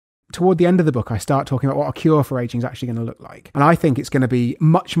toward the end of the book, I start talking about what a cure for aging is actually going to look like. And I think it's going to be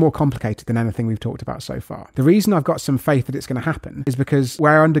much more complicated than anything we've talked about so far. The reason I've got some faith that it's going to happen is because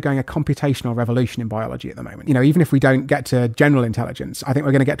we're undergoing a computational revolution in biology at the moment. Even if we don't get to general intelligence, I think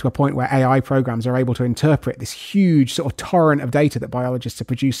we're going to get to a point where AI programs are able to interpret this huge sort of torrent of data that biologists are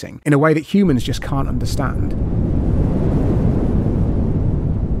producing in a way that humans just can't understand.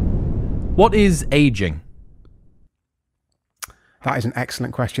 What is aging? That is an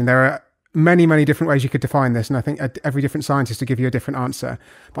excellent question. There are many, many different ways you could define this, and I think every different scientist will give you a different answer.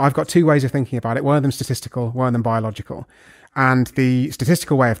 But I've got two ways of thinking about it. One of them statistical, one of them biological. And the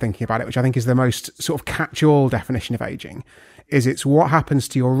statistical way of thinking about it, which I think is the most sort of catch-all definition of aging, is it's what happens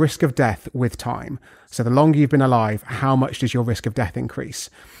to your risk of death with time. So the longer you've been alive, how much does your risk of death increase?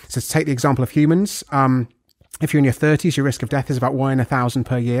 So to take the example of humans, if you're in your 30s, your risk of death is about 1 in 1,000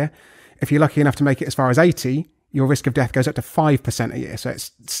 per year. If you're lucky enough to make it as far as 80, your risk of death goes up to 5% a year. So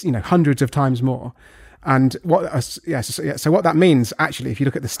it's hundreds of times more. And what that means, actually, if you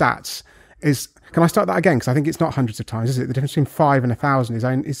look at the stats, is, can I start that again? Because I think it's not hundreds of times, is it? The difference between 5 and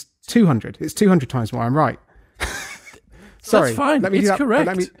 1,000 is 200. It's 200 times more. I'm right. Sorry. That's fine. It's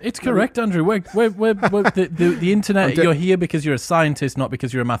correct. It's correct, Andrew. The internet, you're here because you're a scientist, not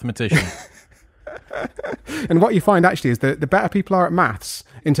because you're a mathematician. And what you find actually is that the better people are at maths,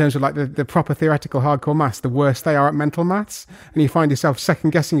 in terms of like the proper theoretical hardcore maths, the worse they are at mental maths. And you find yourself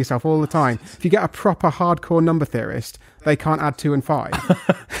second guessing yourself all the time. If you get a proper hardcore number theorist, they can't add 2 and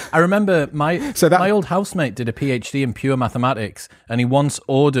 5. I remember my old housemate did a PhD in pure mathematics, and he once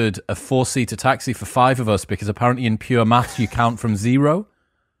ordered a 4-seater taxi for 5 of us because apparently in pure maths you count from 0.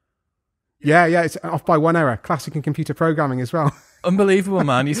 Yeah, it's off by 1 error. Classic in computer programming as well. Unbelievable,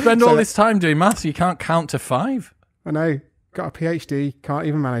 man. You spend all this time doing maths, you can't count to 5. I know. Got a PhD, can't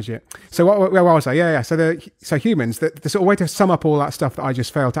even manage it. So what was I? Yeah. So humans, the sort of way to sum up all that stuff that I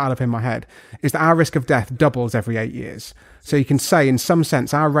just failed to add up in my head is that our risk of death doubles every 8 years. So you can say, in some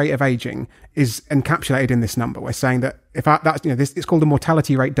sense, our rate of aging is encapsulated in this number. We're saying that it's called the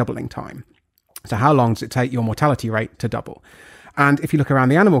mortality rate doubling time. So how long does it take your mortality rate to double? And if you look around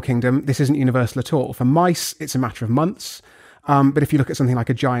the animal kingdom, this isn't universal at all. For mice, it's a matter of months. But if you look at something like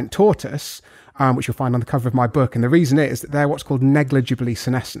a giant tortoise, which you'll find on the cover of my book, and the reason is that they're what's called negligibly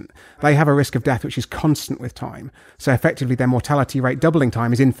senescent. They have a risk of death which is constant with time. So effectively, their mortality rate doubling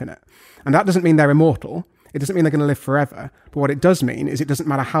time is infinite. And that doesn't mean they're immortal. It doesn't mean they're going to live forever. But what it does mean is it doesn't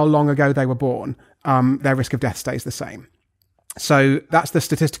matter how long ago they were born, their risk of death stays the same. So that's the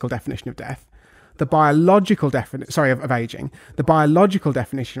statistical definition of death. The biological of aging. The biological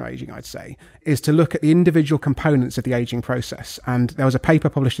definition of aging, I'd say, is to look at the individual components of the aging process. And there was a paper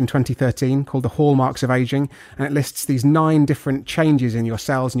published in 2013 called The Hallmarks of Aging, and it lists these 9 different changes in your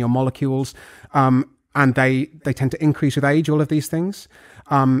cells and your molecules. And they tend to increase with age, all of these things.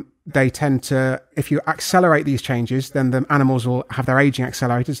 They tend to, if you accelerate these changes, then the animals will have their aging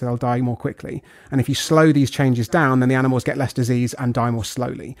accelerated, so they'll die more quickly. And if you slow these changes down, then the animals get less disease and die more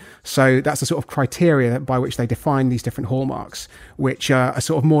slowly. So that's the sort of criteria by which they define these different hallmarks, which are a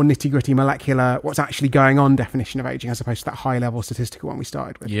sort of more nitty-gritty molecular, what's actually going on definition of aging, as opposed to that high-level statistical one we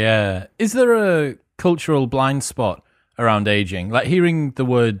started with. Yeah. Is there a cultural blind spot around aging? Like, hearing the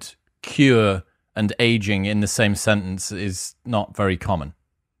word cure and aging in the same sentence is not very common.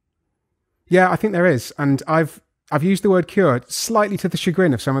 Yeah, I think there is. And I've used the word cure slightly to the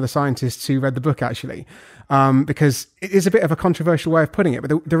chagrin of some of the scientists who read the book, actually, because it is a bit of a controversial way of putting it.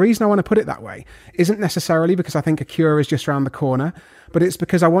 But the reason I want to put it that way isn't necessarily because I think a cure is just around the corner, but it's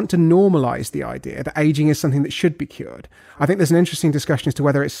because I want to normalize the idea that aging is something that should be cured. I think there's an interesting discussion as to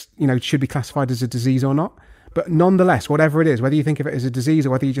whether it's, should be classified as a disease or not. But nonetheless, whatever it is, whether you think of it as a disease or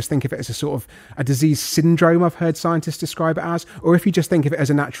whether you just think of it as a sort of a disease syndrome, I've heard scientists describe it as, or if you just think of it as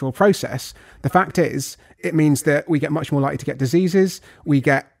a natural process, the fact is it means that we get much more likely to get diseases, we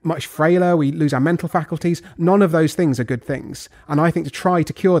get much frailer, we lose our mental faculties. None of those things are good things. And I think to try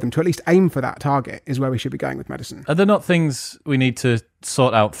to cure them, to at least aim for that target, is where we should be going with medicine. Are there not things we need to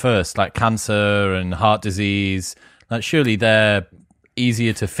sort out first, like cancer and heart disease? Like, surely they're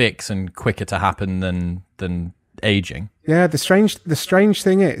easier to fix and quicker to happen than aging. Yeah, the strange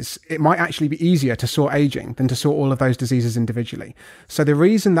thing is it might actually be easier to sort aging than to sort all of those diseases individually. So the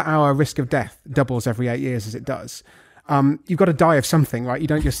reason that our risk of death doubles every 8 years as it does, you've got to die of something, right? You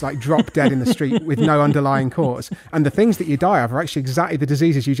don't just drop dead in the street with no underlying cause. And the things that you die of are actually exactly the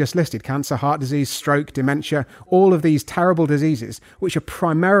diseases you just listed: cancer, heart disease, stroke, dementia, all of these terrible diseases, which are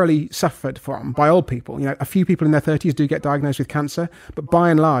primarily suffered from by old people. A few people in their 30s do get diagnosed with cancer, but by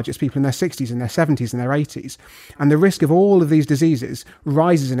and large, it's people in their 60s and their 70s and their 80s. And the risk of all of these diseases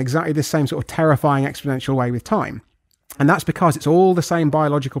rises in exactly the same sort of terrifying exponential way with time. And that's because it's all the same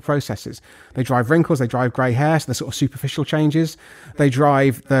biological processes. They drive wrinkles, they drive grey hair, so the sort of superficial changes. They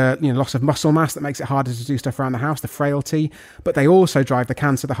drive the loss of muscle mass that makes it harder to do stuff around the house, the frailty. But they also drive the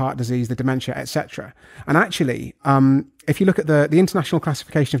cancer, the heart disease, the dementia, etc. And actually, if you look at the International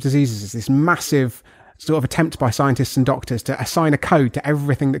Classification of Diseases, is this massive sort of attempt by scientists and doctors to assign a code to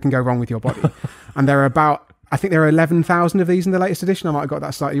everything that can go wrong with your body. And there are I think there are 11,000 of these in the latest edition. I might have got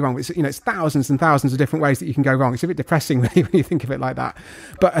that slightly wrong. It's thousands and thousands of different ways that you can go wrong. It's a bit depressing really when you think of it like that.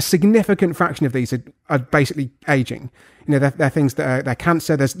 But a significant fraction of these are basically aging. They're things that they're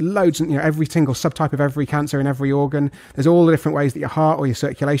cancer. There's loads, every single subtype of every cancer in every organ. There's all the different ways that your heart or your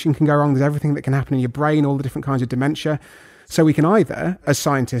circulation can go wrong. There's everything that can happen in your brain, all the different kinds of dementia. So we can either, as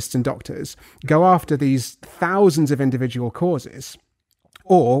scientists and doctors, go after these thousands of individual causes,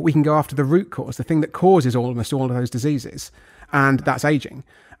 or we can go after the root cause, the thing that causes almost all of those diseases, and that's aging.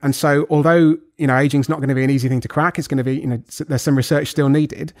 And so although, aging's not going to be an easy thing to crack, it's going to be, there's some research still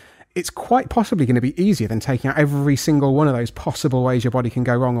needed, it's quite possibly going to be easier than taking out every single one of those possible ways your body can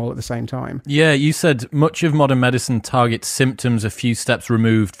go wrong all at the same time. Yeah, you said much of modern medicine targets symptoms a few steps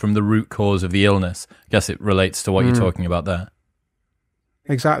removed from the root cause of the illness. I guess it relates to what you're talking about there.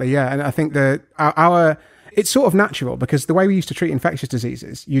 Exactly, yeah. And I think our it's sort of natural, because the way we used to treat infectious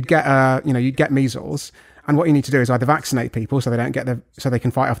diseases, you'd get measles, and what you need to do is either vaccinate people so so they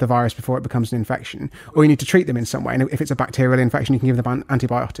can fight off the virus before it becomes an infection, or you need to treat them in some way. And if it's a bacterial infection, you can give them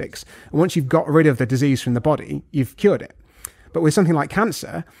antibiotics. And once you've got rid of the disease from the body, you've cured it. But with something like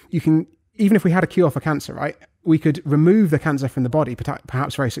cancer, even if we had a cure for cancer, right, we could remove the cancer from the body,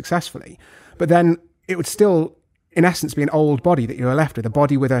 perhaps very successfully, but then it would still, in essence, be an old body that you're left with, a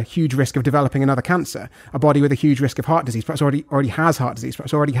body with a huge risk of developing another cancer, a body with a huge risk of heart disease, perhaps already has heart disease,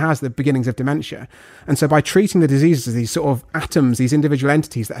 perhaps already has the beginnings of dementia. And so by treating the diseases as these sort of atoms, these individual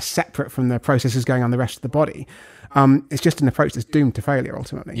entities that are separate from the processes going on in the rest of the body, it's just an approach that's doomed to failure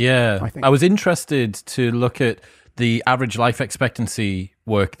ultimately. Yeah, I think. I was interested to look at the average life expectancy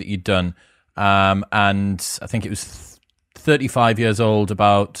work that you'd done, and I think it was 35 years old,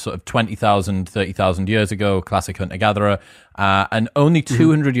 about sort of 20,000, 30,000 years ago, classic hunter-gatherer. And only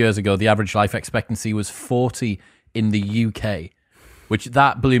 200 years ago, the average life expectancy was 40 in the UK, which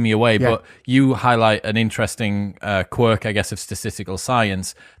that blew me away. Yeah. But you highlight an interesting quirk, I guess, of statistical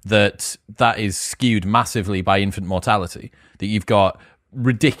science, that is skewed massively by infant mortality, that you've got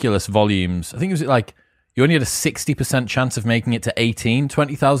ridiculous volumes. I think it was like you only had a 60% chance of making it to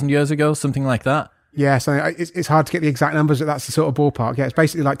 20,000 years ago, something like that. Yeah, so it's hard to get the exact numbers, but that's the sort of ballpark. Yeah, it's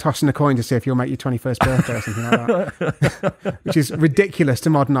basically like tossing a coin to see if you'll make your 21st birthday or something like that, which is ridiculous to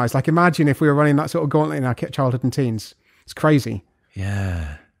modernise. Like, imagine if we were running that sort of gauntlet in our childhood and teens. It's crazy.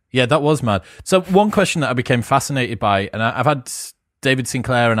 Yeah, that was mad. So one question that I became fascinated by, and I've had David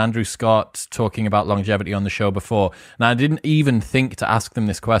Sinclair and Andrew Scott talking about longevity on the show before, and I didn't even think to ask them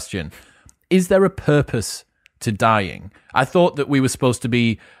this question. Is there a purpose to dying? I thought that we were supposed to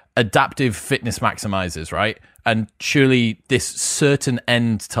be adaptive fitness maximizers, right? And surely this certain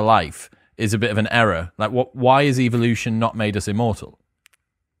end to life is a bit of an error. Like, why is evolution not made us immortal?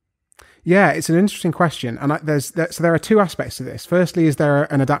 Yeah, it's an interesting question. And so there are two aspects to this. Firstly, is there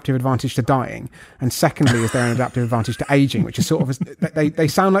an adaptive advantage to dying? And secondly, is there an adaptive advantage to aging? Which is sort of, they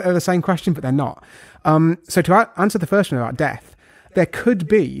sound like they're the same question, but they're not. So to answer the first one about death, there could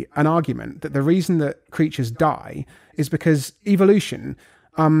be an argument that the reason that creatures die is because evolution,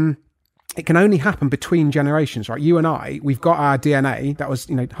 it can only happen between generations, right? You and I, we've got our DNA that was,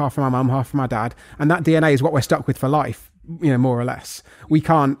 half from our mum, half from our dad, and that DNA is what we're stuck with for life, more or less. We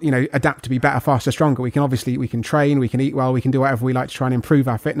can't, adapt to be better, faster, stronger. We can train, we can eat well, we can do whatever we like to try and improve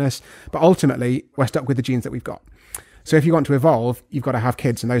our fitness, but ultimately we're stuck with the genes that we've got. So if you want to evolve, you've got to have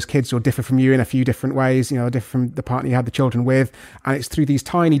kids, and those kids will differ from you in a few different ways, differ from the partner you had the children with. And it's through these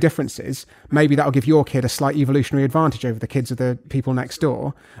tiny differences, maybe that'll give your kid a slight evolutionary advantage over the kids of the people next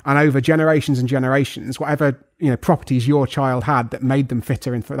door. And over generations and generations, whatever, properties your child had that made them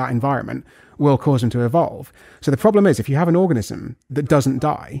fitter for that environment will cause them to evolve. So the problem is, if you have an organism that doesn't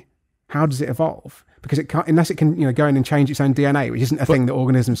die, how does it evolve? Because it can't, unless it can, go in and change its own DNA, which isn't a thing that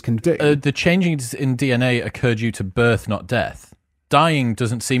organisms can do. The changes in DNA occur due to birth, not death. Dying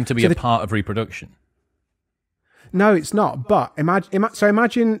doesn't seem to be a part of reproduction. No, it's not. But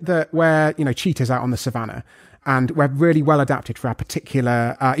imagine that we're, cheetahs out on the savannah, and we're really well adapted for our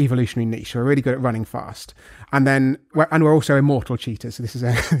particular evolutionary niche. We're really good at running fast, and then we're also immortal cheetahs. So this is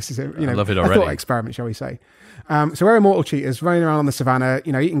a I love it already. A thought experiment, shall we say? So we're immortal cheetahs running around on the savannah,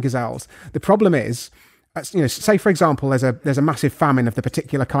 eating gazelles. The problem is, say for example, there's a massive famine of the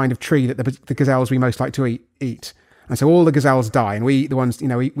particular kind of tree that the gazelles we most like to eat, and so all the gazelles die, and we eat the ones,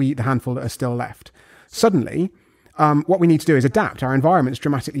 we eat the handful that are still left. Suddenly, what we need to do is adapt. Our environment's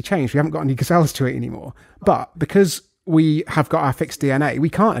dramatically changed. We haven't got any gazelles to eat anymore. But because we have got our fixed DNA, we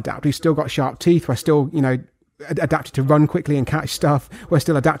can't adapt. We've still got sharp teeth. We're still, adapted to run quickly and catch stuff. We're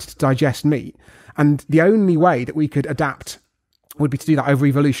still adapted to digest meat. And the only way that we could adapt would be to do that over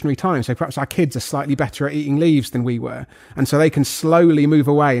evolutionary time. So perhaps our kids are slightly better at eating leaves than we were. And so they can slowly move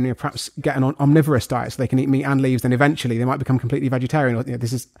away and perhaps get an omnivorous diet so they can eat meat and leaves. Then eventually they might become completely vegetarian. Or,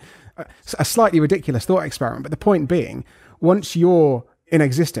 this is a slightly ridiculous thought experiment. But the point being, once you're in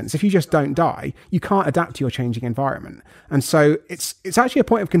existence, if you just don't die, you can't adapt to your changing environment. And so it's actually a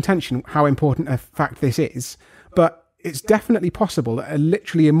point of contention how important a fact this is. But it's definitely possible that a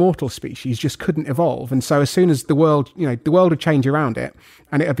literally immortal species just couldn't evolve. And so as soon as the world would change around it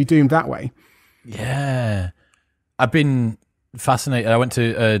and it would be doomed that way. Yeah. I've been fascinated. I went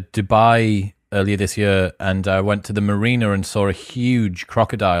to Dubai earlier this year, and I went to the marina and saw a huge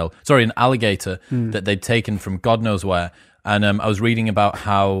an alligator that they'd taken from God knows where. And I was reading about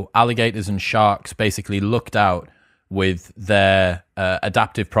how alligators and sharks basically looked out with their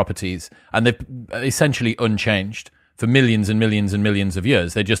adaptive properties, and they're essentially unchanged for millions and millions and millions of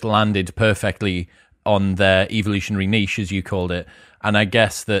years. They just landed perfectly on their evolutionary niche, as you called it. And I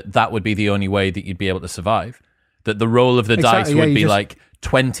guess that would be the only way that you'd be able to survive. That the roll of the dice would be like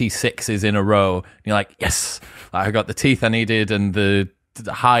 26s in a row. And you're like, yes, I got the teeth I needed and the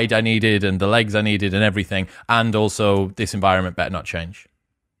hide I needed and the legs I needed and everything. And also this environment better not change.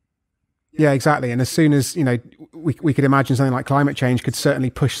 Yeah, exactly. And as soon as, we could imagine something like climate change could certainly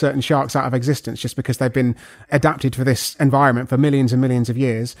push certain sharks out of existence just because they've been adapted for this environment for millions and millions of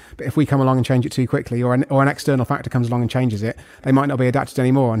years. But if we come along and change it too quickly, or an external factor comes along and changes it, they might not be adapted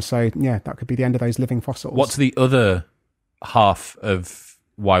anymore. And so, yeah, that could be the end of those living fossils. What's the other half of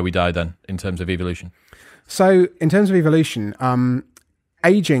why we die then in terms of evolution? So in terms of evolution,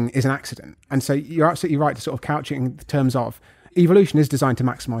 aging is an accident. And so you're absolutely right to sort of couch it in terms of evolution is designed to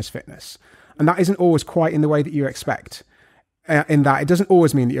maximize fitness. And that isn't always quite in the way that you expect. In that it doesn't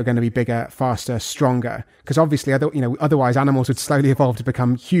always mean that you're going to be bigger, faster, stronger. Because obviously, otherwise animals would slowly evolve to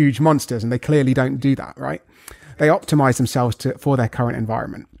become huge monsters, and they clearly don't do that, right? They optimize themselves for their current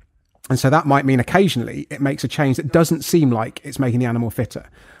environment. And so that might mean occasionally it makes a change that doesn't seem like it's making the animal fitter.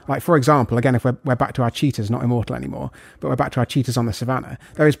 Like, for example, again, if we're back to our cheetahs, not immortal anymore, but we're back to our cheetahs on the savannah,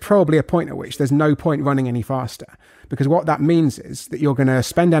 there is probably a point at which there's no point running any faster. Because what that means is that you're going to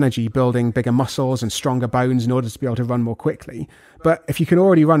spend energy building bigger muscles and stronger bones in order to be able to run more quickly. But if you can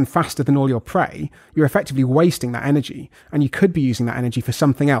already run faster than all your prey, you're effectively wasting that energy. And you could be using that energy for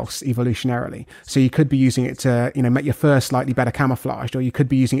something else evolutionarily. So you could be using it to, make your fur slightly better camouflaged, or you could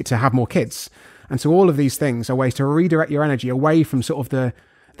be using it to have more kids. And so all of these things are ways to redirect your energy away from sort of the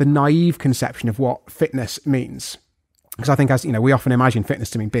naive conception of what fitness means. Because I think, as we often imagine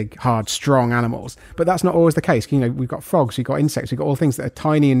fitness to mean big, hard, strong animals, but that's not always the case. We've got frogs, we've got insects, we've got all things that are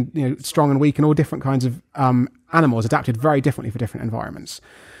tiny and strong and weak, and all different kinds of animals adapted very differently for different environments.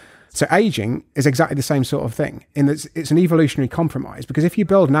 So aging is exactly the same sort of thing. In that it's an evolutionary compromise, because if you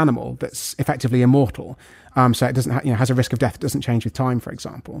build an animal that's effectively immortal, so it doesn't has a risk of death that doesn't change with time, for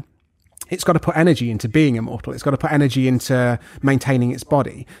example, it's got to put energy into being immortal. It's got to put energy into maintaining its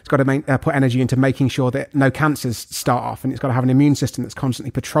body. It's got to put energy into making sure that no cancers start off, and it's got to have an immune system that's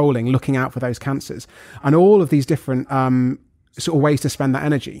constantly patrolling, looking out for those cancers, and all of these different sort of ways to spend that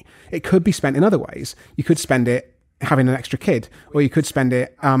energy. It could be spent in other ways. You could spend it having an extra kid, or you could spend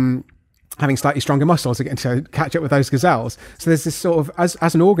it having slightly stronger muscles to catch up with those gazelles. So there's this sort of,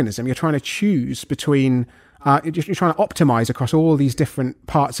 as an organism, you're trying to choose between you're trying to optimize across all these different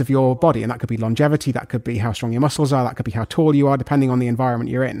parts of your body. And that could be longevity, that could be how strong your muscles are, that could be how tall you are, depending on the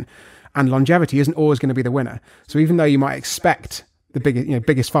environment you're in. And longevity isn't always going to be the winner. So even though you might expect the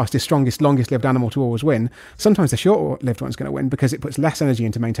biggest, fastest, strongest, longest lived animal to always win, sometimes the short lived one's going to win because it puts less energy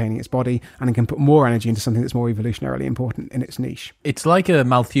into maintaining its body and it can put more energy into something that's more evolutionarily important in its niche. It's like a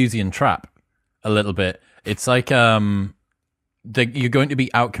Malthusian trap, a little bit. It's like you're going to be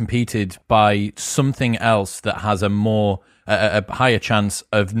outcompeted by something else that has a higher chance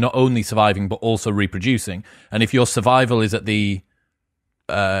of not only surviving but also reproducing. And if your survival is at the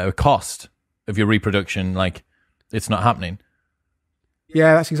cost of your reproduction, like, it's not happening.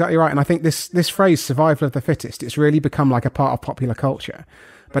 Yeah, that's exactly right. And I think this phrase, survival of the fittest, it's really become like a part of popular culture.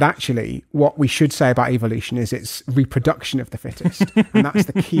 But actually, what we should say about evolution is it's reproduction of the fittest. And that's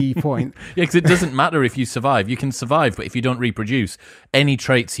the key point. Yeah, because it doesn't matter if you survive. You can survive, but if you don't reproduce, any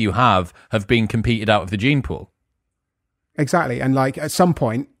traits you have been competed out of the gene pool. Exactly. And like at some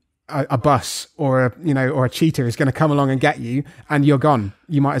point, a bus or a cheetah is going to come along and get you, and you're gone.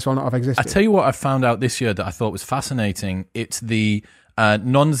 You might as well not have existed. I tell you what I found out this year that I thought was fascinating. It's the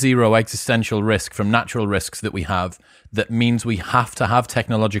non-zero existential risk from natural risks that we have that means we have to have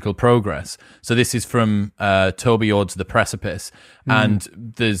technological progress. So this is from Toby Ord's The Precipice. And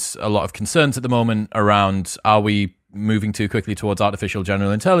there's a lot of concerns at the moment around, are we moving too quickly towards artificial general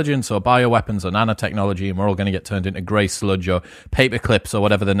intelligence or bioweapons or nanotechnology, and we're all going to get turned into grey sludge or paper clips or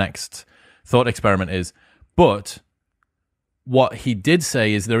whatever the next thought experiment is. But what he did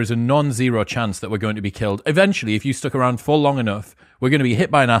say is there is a non-zero chance that we're going to be killed. Eventually, if you stuck around for long enough, we're going to be hit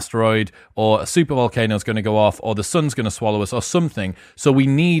by an asteroid, or a supervolcano is going to go off, or the sun's going to swallow us, or something. So we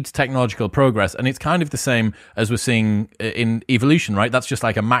need technological progress. And it's kind of the same as we're seeing in evolution, right? That's just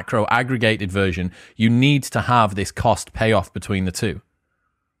like a macro aggregated version. You need to have this cost payoff between the two.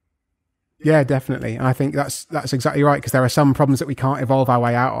 Yeah, definitely. And I think that's exactly right, because there are some problems that we can't evolve our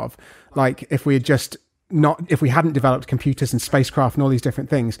way out of. Like if we hadn't developed computers and spacecraft and all these different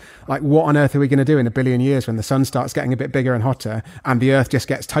things, like what on earth are we going to do in 1 billion years when the sun starts getting a bit bigger and hotter and the earth just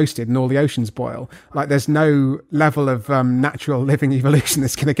gets toasted and all the oceans boil? Like there's no level of natural living evolution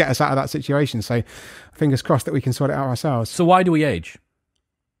that's going to get us out of that situation. So fingers crossed that we can sort it out ourselves. So why do we age?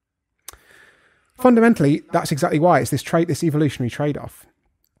 Fundamentally, that's exactly why. It's this evolutionary trade-off.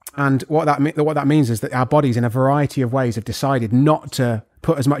 And what that means is that our bodies in a variety of ways have decided not to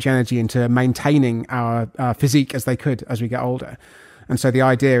put as much energy into maintaining our physique as they could as we get older. And so the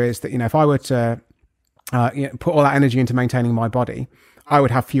idea is that, if I were to put all that energy into maintaining my body, I would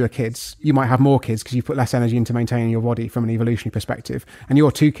have fewer kids. You might have more kids because you put less energy into maintaining your body from an evolutionary perspective. And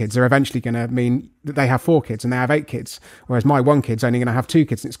your 2 kids are eventually going to mean that they have 4 kids and they have 8 kids, whereas my 1 kid's only going to have 2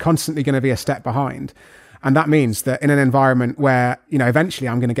 kids, and it's constantly going to be a step behind. And that means that in an environment where, eventually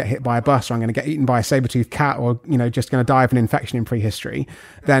I'm going to get hit by a bus, or I'm going to get eaten by a saber-toothed cat, or, just going to die of an infection in prehistory,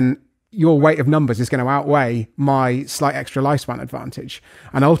 then your weight of numbers is going to outweigh my slight extra lifespan advantage.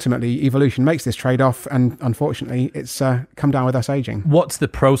 And ultimately, evolution makes this trade-off, and unfortunately, it's come down with us aging. What's the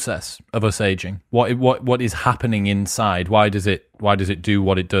process of us aging? What is happening inside? Why does it do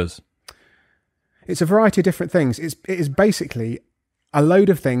what it does? It's a variety of different things. It is basically a load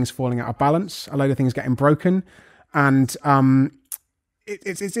of things falling out of balance, a load of things getting broken, and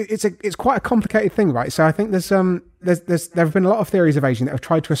it's quite a complicated thing, right? So I think there have been a lot of theories of aging that have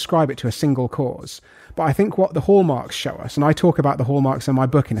tried to ascribe it to a single cause. But I think what the hallmarks show us, and I talk about the hallmarks in my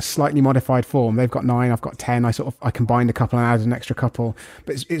book in a slightly modified form. They've got 9, I've got 10. I combined a couple and added an extra couple,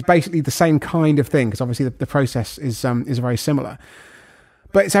 but it's basically the same kind of thing, because obviously the process is very similar.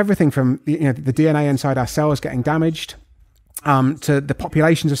 But it's everything from the DNA inside our cells getting damaged, to the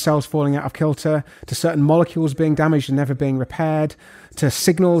populations of cells falling out of kilter, to certain molecules being damaged and never being repaired, to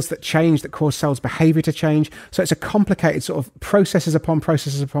signals that change that cause cells' behavior to change. So it's a complicated sort of processes upon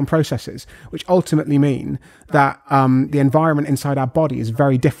processes upon processes, which ultimately mean that the environment inside our body is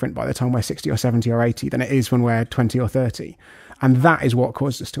very different by the time we're 60 or 70 or 80 than it is when we're 20 or 30. And that is what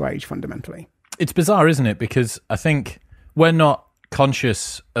causes us to age fundamentally. It's bizarre, isn't it? Because I think we're not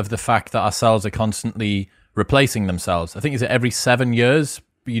conscious of the fact that our cells are constantly replacing themselves. I think it's every 7 years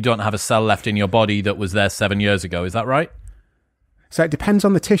you don't have a cell left in your body that was there 7 years ago. Is that right? So it depends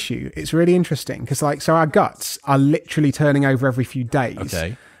on the tissue. It's really interesting because our guts are literally turning over every few days.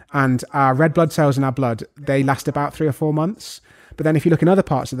 Okay. And our red blood cells in our blood, they last about 3 or 4 months. But then if you look in other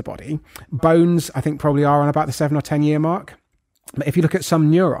parts of the body, bones, I think probably are on about the 7 or 10 year mark. But if you look at some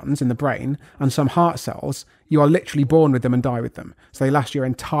neurons in the brain and some heart cells, you are literally born with them and die with them. So they last your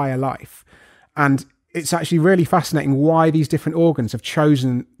entire life. And it's actually really fascinating why these different organs have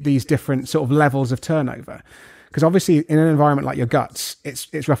chosen these different sort of levels of turnover. Because obviously in an environment like your guts,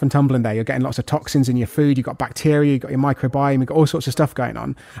 it's rough and tumbling there. You're getting lots of toxins in your food. You've got bacteria, you've got your microbiome, you've got all sorts of stuff going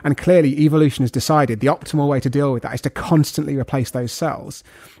on. And clearly evolution has decided the optimal way to deal with that is to constantly replace those cells.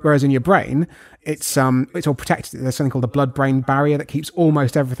 Whereas in your brain, it's all protected. There's something called the blood-brain barrier that keeps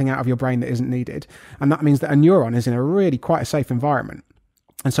almost everything out of your brain that isn't needed. And that means that a neuron is in a really quite a safe environment.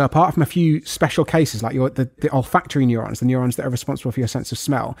 And so apart from a few special cases like the olfactory neurons, the neurons that are responsible for your sense of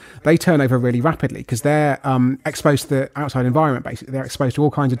smell, they turn over really rapidly because they're exposed to the outside environment, basically. They're exposed to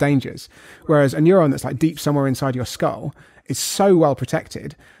all kinds of dangers. Whereas a neuron that's like deep somewhere inside your skull is so well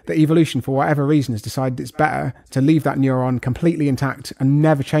protected that evolution, for whatever reason, has decided it's better to leave that neuron completely intact and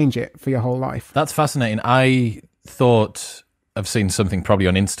never change it for your whole life. That's fascinating. I thought I've seen something probably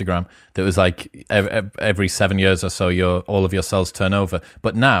on Instagram that was like every 7 years or so, all of your cells turn over.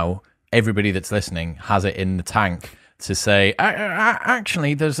 But now everybody that's listening has it in the tank to say,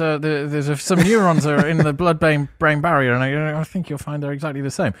 actually, there's some neurons are in the blood-brain barrier, and I think you'll find they're exactly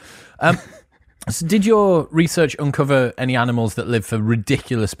the same. So did your research uncover any animals that live for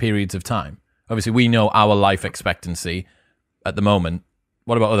ridiculous periods of time? Obviously, we know our life expectancy at the moment.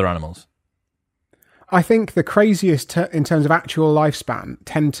 What about other animals? I think the craziest in terms of actual lifespan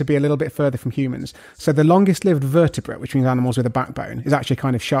tend to be a little bit further from humans. So the longest lived vertebrate, which means animals with a backbone, is actually a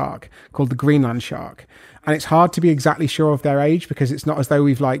kind of shark called the Greenland shark. And it's hard to be exactly sure of their age because it's not as though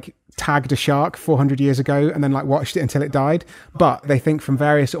we've like tagged a shark 400 years ago and then like watched it until it died. But they think from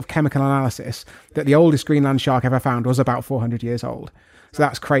various sort of chemical analysis that the oldest Greenland shark ever found was about 400 years old. So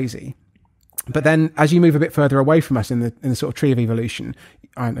that's crazy. But then as you move a bit further away from us in the sort of tree of evolution,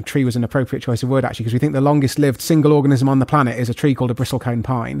 and a tree was an appropriate choice of word actually, because we think the longest lived single organism on the planet is a tree called a bristlecone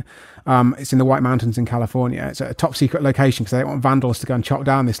pine. It's in the White Mountains in California. It's a top secret location because they don't want vandals to go and chop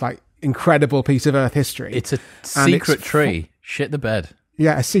down this like incredible piece of earth history. It's a secret tree. Shit the bed.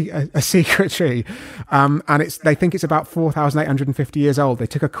 Yeah, a secret tree. And they think it's about 4,850 years old. They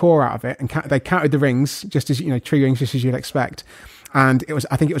took a core out of it and they counted the rings, just as, tree rings, just as you'd expect. And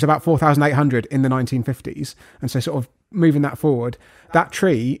I think it was about 4,800 in the 1950s. And so sort of moving that forward, that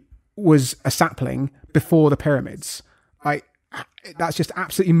tree was a sapling before the pyramids. That's just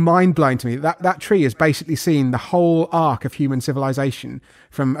absolutely mind-blowing to me. That tree has basically seen the whole arc of human civilization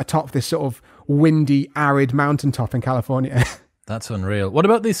from atop this sort of windy, arid mountaintop in California. That's unreal. What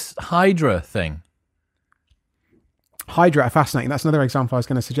about this Hydra thing? Hydra are fascinating. That's another example I was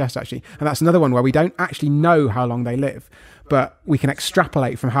going to suggest, actually. And that's another one where we don't actually know how long they live, but we can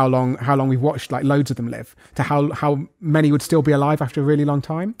extrapolate from how long we've watched like loads of them live to how many would still be alive after a really long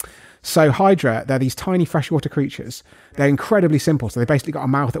time. So Hydra, they're these tiny freshwater creatures. They're incredibly simple. So they basically got a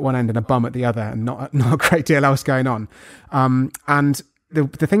mouth at one end and a bum at the other and not a great deal else going on. And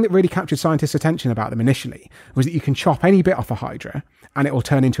the thing that really captured scientists' attention about them initially was that you can chop any bit off a Hydra and it will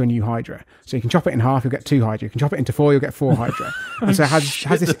turn into a new Hydra. So you can chop it in half, you'll get 2 Hydra. You can chop it into 4, you'll get 4 Hydra. And so it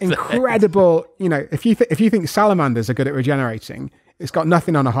has this incredible, if you think salamanders are good at regenerating, it's got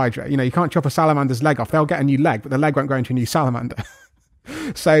nothing on a Hydra. You can't chop a salamander's leg off. They'll get a new leg, but the leg won't grow into a new salamander.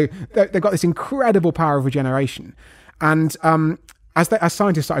 So they've got this incredible power of regeneration. And as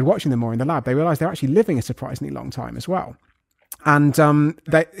scientists started watching them more in the lab, they realized they're actually living a surprisingly long time as well. And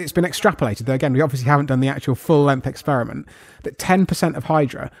it's been extrapolated, though again, we obviously haven't done the actual full-length experiment, that 10% of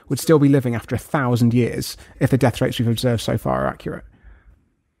Hydra would still be living after 1,000 years if the death rates we've observed so far are accurate.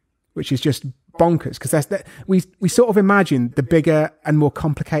 Which is just bonkers, because we sort of imagine the bigger and more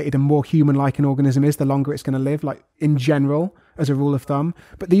complicated and more human-like an organism is, the longer it's going to live, like in general, as a rule of thumb.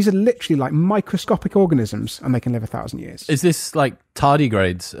 But these are literally like microscopic organisms, and they can live 1,000 years. Is this like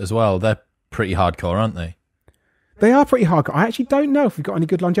tardigrades as well? They're pretty hardcore, aren't they? They are pretty hardcore. I actually don't know if we've got any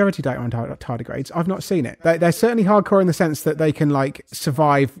good longevity data on tardigrades. I've not seen it. They're certainly hardcore in the sense that they can like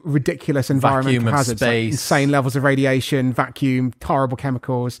survive ridiculous environmental hazards, like insane levels of radiation, vacuum, horrible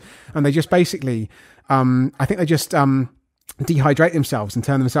chemicals, and they just basically, I think they just dehydrate themselves and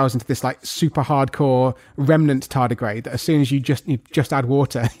turn themselves into this like super hardcore remnant tardigrade. That as soon as you just add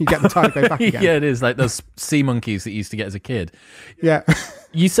water, you get the tardigrade back again. Yeah, it is like those sea monkeys that you used to get as a kid. Yeah,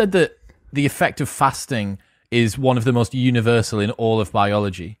 you said that the effect of fasting is one of the most universal in all of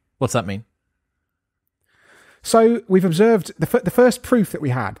biology. What's that mean? So we've observed the first proof that we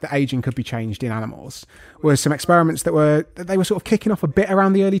had that aging could be changed in animals was some experiments that were sort of kicking off a bit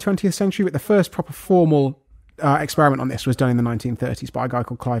around the early 20th century, but the first proper formal experiment on this was done in the 1930s by a guy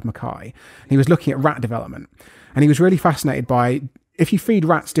called Clive Mackay. He was looking at rat development, and he was really fascinated by if you feed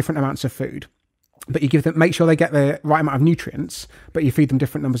rats different amounts of food, but you make sure they get the right amount of nutrients, but you feed them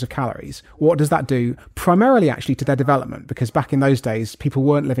different numbers of calories. What does that do? Primarily actually to their development, because back in those days, people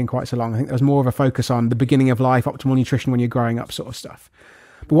weren't living quite so long. I think there was more of a focus on the beginning of life, optimal nutrition when you're growing up sort of stuff.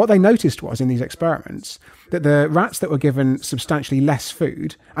 But what they noticed was in these experiments that the rats that were given substantially less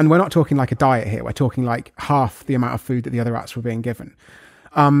food, and we're not talking like a diet here, we're talking like half the amount of food that the other rats were being given,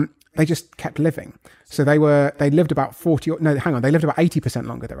 they just kept living. So they lived about 80%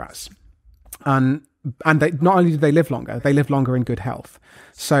 longer, the rats. And not only did they live longer, they lived longer in good health.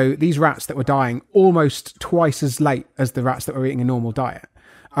 So these rats that were dying almost twice as late as the rats that were eating a normal diet,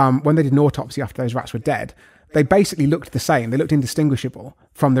 when they did an autopsy after those rats were dead, they basically looked the same. They looked indistinguishable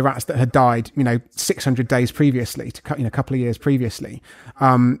from the rats that had died, 600 days previously, a couple of years previously.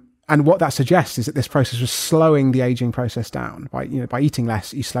 And what that suggests is that this process was slowing the aging process down. By eating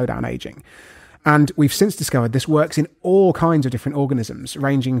less, you slow down aging. And we've since discovered this works in all kinds of different organisms,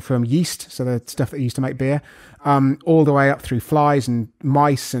 ranging from yeast, so the stuff that you used to make beer, all the way up through flies and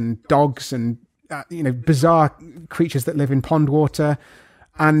mice and dogs and, bizarre creatures that live in pond water.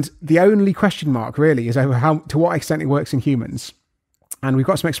 And the only question mark really is over to what extent it works in humans. And we've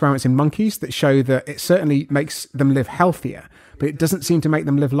got some experiments in monkeys that show that it certainly makes them live healthier, but it doesn't seem to make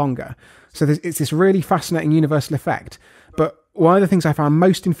them live longer. So it's this really fascinating universal effect. But one of the things I found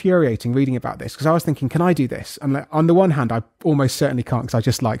most infuriating reading about this, because I was thinking, can I do this? And like, on the one hand, I almost certainly can't, because I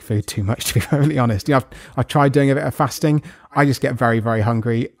just like food too much, to be perfectly honest. I've tried doing a bit of fasting. I just get very, very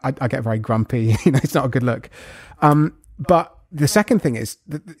hungry. I get very grumpy. It's not a good look. But the second thing is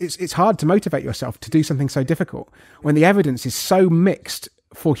that it's hard to motivate yourself to do something so difficult when the evidence is so mixed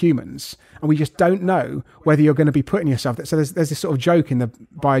for humans, and we just don't know whether you're going to be putting yourself. So there's this sort of joke in the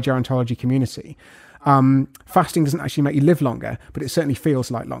biogerontology community. Fasting doesn't actually make you live longer, but it certainly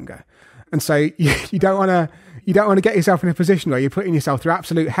feels like longer. And so you don't want to get yourself in a position where you're putting yourself through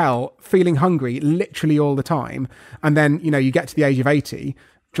absolute hell, feeling hungry literally all the time, and then you get to the age of 80,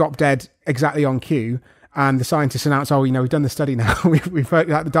 drop dead exactly on cue. And the scientists announce, we've done the study now. we've heard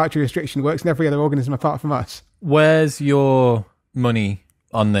that the dietary restriction works in every other organism apart from us. Where's your money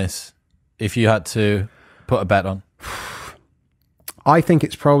on this, if you had to put a bet on? I think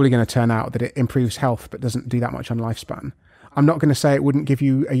it's probably going to turn out that it improves health, but doesn't do that much on lifespan. I'm not going to say it wouldn't give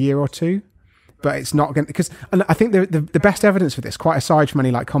you a year or two, but it's not going to, and I think the best evidence for this, quite aside from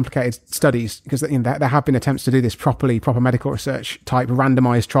any like complicated studies, because there have been attempts to do this proper medical research type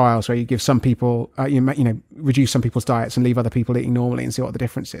randomized trials where you give some people, reduce some people's diets and leave other people eating normally and see what the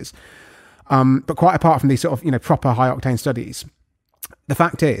difference is. But quite apart from these sort of, proper high octane studies, the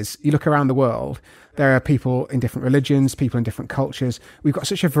fact is, you look around the world, there are people in different religions, people in different cultures. We've got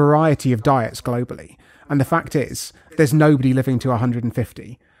such a variety of diets globally. And the fact is, there's nobody living to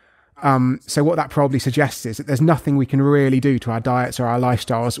 150. So what that probably suggests is that there's nothing we can really do to our diets or our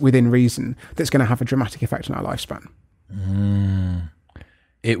lifestyles within reason that's going to have a dramatic effect on our lifespan.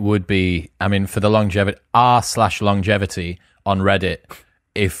 It would be, for the longevity, r/longevity on Reddit,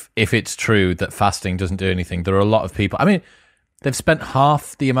 if it's true that fasting doesn't do anything, there are a lot of people. They've spent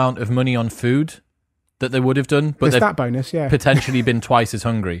half the amount of money on food that they would have done, but there's that bonus, yeah. Potentially been twice as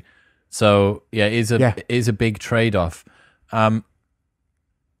hungry. So yeah, it is a big trade-off.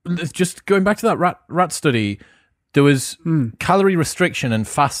 Just going back to that rat study, there was calorie restriction and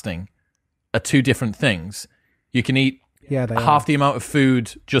fasting are two different things. You can eat half the amount of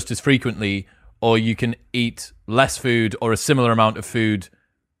food just as frequently, or you can eat less food or a similar amount of food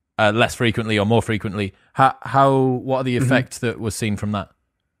less frequently or more frequently. What are the effects that were seen from that?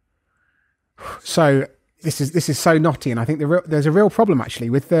 So this is so knotty, and I think there's a real problem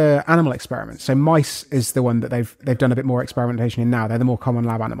actually with the animal experiments. So mice is the one that they've done a bit more experimentation in now. They're the more common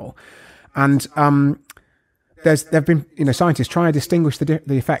lab animal, and there've been scientists trying to distinguish the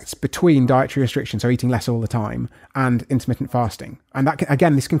effects between dietary restriction, so eating less all the time, and intermittent fasting. And that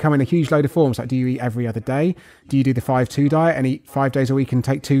this can come in a huge load of forms. Like, do you eat every other day? Do you do the 5-2 diet and eat 5 days a week and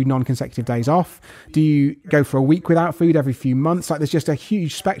take 2 non-consecutive days off? Do you go for a week without food every few months? Like, there's just a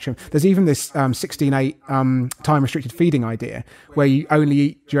huge spectrum. There's even this 16-8 time restricted feeding idea where you only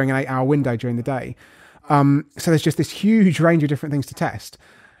eat during an 8-hour window during the day. So there's just this huge range of different things to test.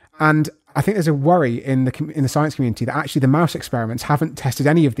 And I think there's a worry in the science community that actually the mouse experiments haven't tested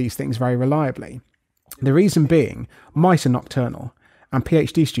any of these things very reliably. The reason being, mice are nocturnal and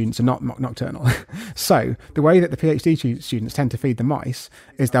PhD students are not nocturnal. So the way that the PhD students tend to feed the mice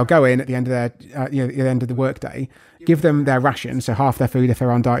is they'll go in at the end of their, at the end of the workday, give them their ration, so half their food if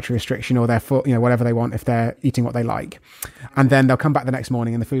they're on dietary restriction, or their whatever they want if they're eating what they like, and then they'll come back the next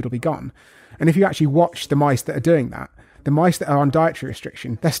morning and the food will be gone. And if you actually watch the mice that are doing that, the mice that are on dietary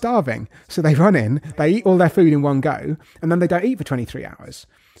restriction, they're starving. So they run in, they eat all their food in one go, and then they don't eat for 23 hours.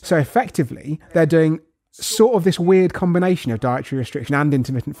 So effectively, they're doing sort of this weird combination of dietary restriction and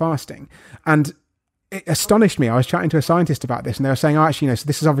intermittent fasting. And it astonished me. I was chatting to a scientist about this, and they were saying, so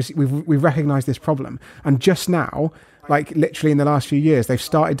this is obviously, we've recognized this problem. And just now, like literally in the last few years, they've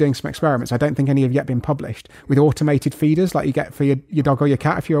started doing some experiments. I don't think any have yet been published, with automated feeders like you get for your dog or your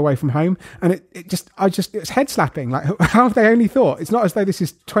cat if you're away from home. And it's head slapping. Like, how have they only thought? It's not as though this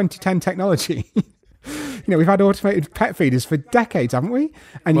is 2010 technology. We've had automated pet feeders for decades, haven't we?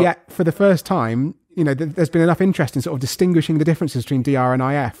 And yet for the first time, there's been enough interest in sort of distinguishing the differences between DR and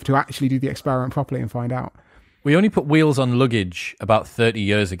IF to actually do the experiment properly and find out. We only put wheels on luggage about 30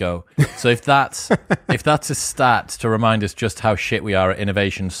 years ago. So if that's a stat to remind us just how shit we are at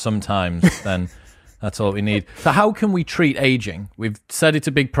innovation sometimes, then that's all we need. So how can we treat aging? We've said it's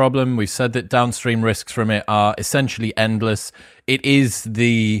a big problem. We've said that downstream risks from it are essentially endless. It is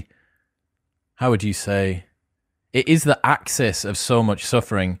the, how would you say? It is the axis of so much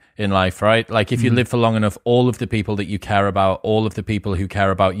suffering in life, right? Like if you live for long enough, all of the people that you care about, all of the people who care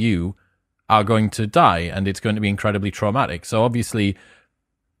about you are going to die, and it's going to be incredibly traumatic. So obviously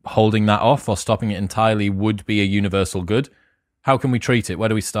holding that off or stopping it entirely would be a universal good. How can we treat it? Where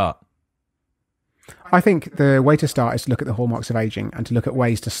do we start? I think the way to start is to look at the hallmarks of aging and to look at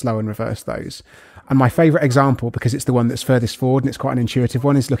ways to slow and reverse those. And my favourite example, because it's the one that's furthest forward and it's quite an intuitive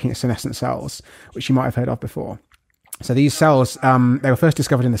one, is looking at senescent cells, which you might have heard of before. So these cells, they were first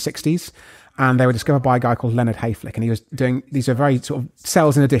discovered in the 60s, and they were discovered by a guy called Leonard Hayflick, and he was doing, these are very sort of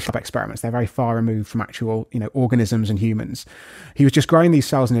cells in a dish experiments. They're very far removed from actual, organisms and humans. He was just growing these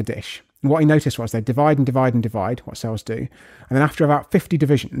cells in a dish. And what he noticed was they'd divide and divide and divide, what cells do. And then after about 50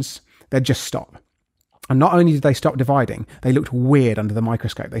 divisions, they'd just stop. And not only did they stop dividing, they looked weird under the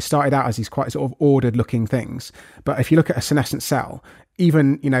microscope. They started out as these quite sort of ordered looking things. But if you look at a senescent cell,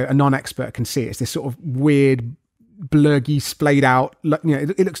 even, a non-expert can see it's this sort of weird, blurgy, splayed out,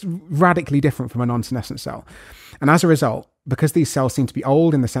 it looks radically different from a non-senescent cell. And as a result, because these cells seem to be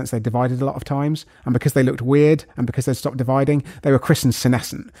old in the sense they divided a lot of times, and because they looked weird, and because they stopped dividing, they were christened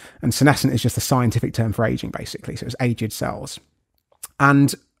senescent. And senescent is just the scientific term for aging, basically. So it was aged cells.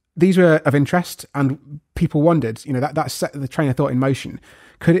 And these were of interest, and people wondered, that set the train of thought in motion.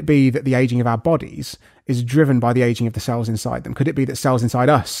 Could it be that the aging of our bodies is driven by the aging of the cells inside them? Could it be that cells inside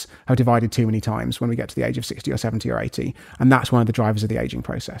us have divided too many times when we get to the age of 60 or 70 or 80? And that's one of the drivers of the aging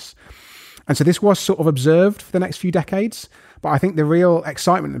process. And so this was sort of observed for the next few decades. But I think the real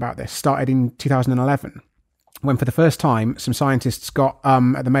excitement about this started in 2011, when for the first time, some scientists got,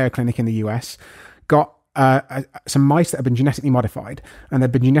 at the Mayo Clinic in the US, got some mice that have been genetically modified, and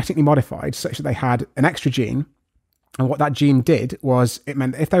they've been genetically modified such that they had an extra gene. And what that gene did was, it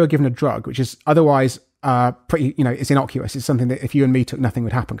meant that if they were given a drug, which is otherwise pretty, it's innocuous, it's something that if you and me took, nothing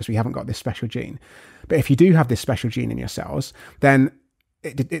would happen because we haven't got this special gene. But if you do have this special gene in your cells, then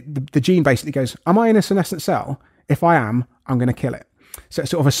the gene basically goes, am I in a senescent cell? If I am, I'm going to kill it. So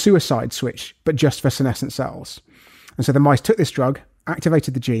it's sort of a suicide switch, but just for senescent cells. And so the mice took this drug,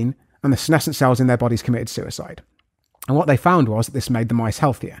 activated the gene, and the senescent cells in their bodies committed suicide. And what they found was that this made the mice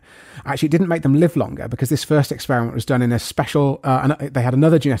healthier. Actually, it didn't make them live longer, because this first experiment was done in a special, they had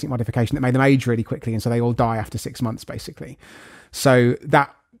another genetic modification that made them age really quickly, and so they all die after 6 months, basically. So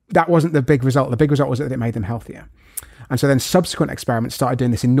that wasn't the big result. The big result was that it made them healthier. And so then subsequent experiments started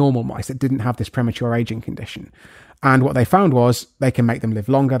doing this in normal mice that didn't have this premature aging condition. And what they found was they can make them live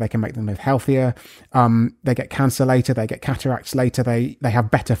longer, they can make them live healthier, they get cancer later, they get cataracts later, they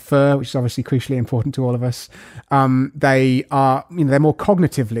have better fur, which is obviously crucially important to all of us. They are, they're more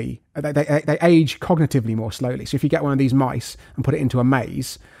cognitively, they age cognitively more slowly. So if you get one of these mice and put it into a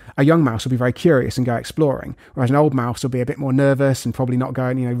maze, a young mouse will be very curious and go exploring, whereas an old mouse will be a bit more nervous and probably not go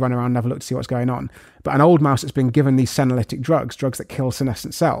and run around and have a look to see what's going on. But an old mouse that's been given these senolytic drugs that kill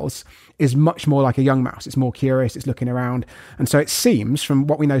senescent cells, is much more like a young mouse. It's more curious, it's looking around. And so it seems, from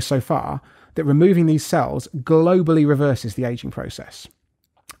what we know so far, that removing these cells globally reverses the aging process.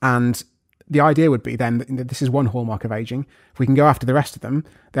 And the idea would be then that this is one hallmark of aging. If we can go after the rest of them,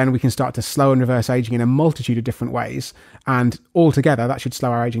 then we can start to slow and reverse aging in a multitude of different ways. And altogether, that should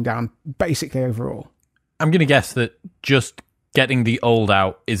slow our aging down, basically overall. I'm going to guess that just getting the old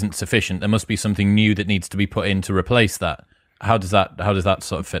out isn't sufficient. There must be something new that needs to be put in to replace that. How does that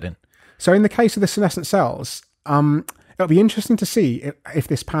sort of fit in? So in the case of the senescent cells, it'll be interesting to see if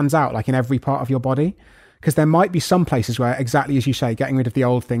this pans out like in every part of your body. Because there might be some places where, exactly as you say, getting rid of the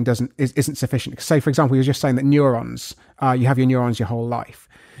old thing isn't sufficient. Say, for example, you were just saying that neurons, you have your neurons your whole life.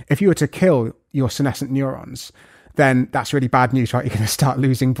 If you were to kill your senescent neurons, then that's really bad news, right? You're going to start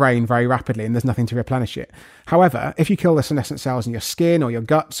losing brain very rapidly and there's nothing to replenish it. However, if you kill the senescent cells in your skin or your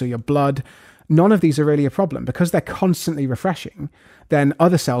guts or your blood, none of these are really a problem. Because they're constantly refreshing, then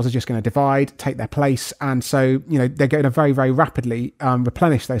other cells are just going to divide, take their place. And so, they're going to very, very rapidly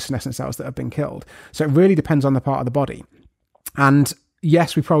replenish those senescent cells that have been killed. So it really depends on the part of the body. And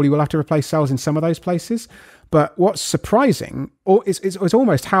yes, we probably will have to replace cells in some of those places. But what's surprising is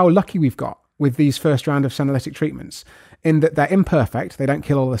almost how lucky we've got with these first round of senolytic treatments, in that they're imperfect, they don't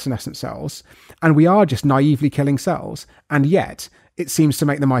kill all the senescent cells, and we are just naively killing cells. And yet, it seems to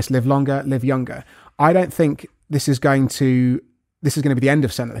make the mice live longer, live younger. I don't think this is going to be the end of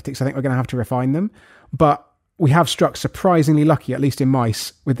senolytics. I think we're going to have to refine them. But we have struck surprisingly lucky, at least in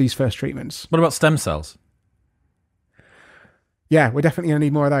mice, with these first treatments. What about stem cells? Yeah, we're definitely going to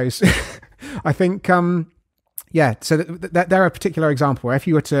need more of those. I think, so they're a particular example where if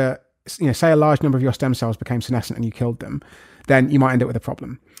you were to, say a large number of your stem cells became senescent and you killed them, then you might end up with a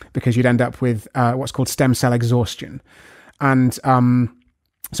problem, because you'd end up with what's called stem cell exhaustion. And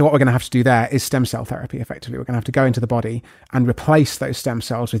so what we're going to have to do there is stem cell therapy, effectively. We're going to have to go into the body and replace those stem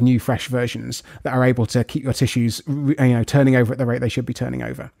cells with new, fresh versions that are able to keep your tissues, turning over at the rate they should be turning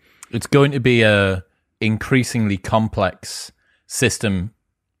over. It's going to be a increasingly complex system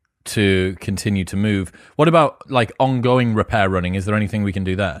to continue to move. What about like ongoing repair running? Is there anything we can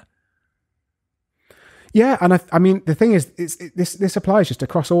do there? Yeah, and I mean, the thing is, this applies just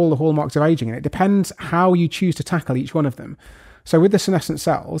across all the hallmarks of aging, and it depends how you choose to tackle each one of them. So with the senescent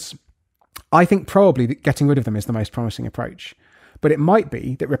cells, I think probably that getting rid of them is the most promising approach. But it might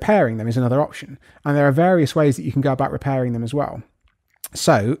be that repairing them is another option. And there are various ways that you can go about repairing them as well.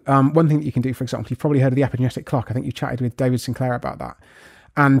 So one thing that you can do, for example, you've probably heard of the epigenetic clock. I think you chatted with David Sinclair about that.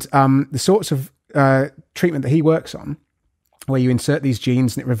 And the sorts of treatment that he works on, where you insert these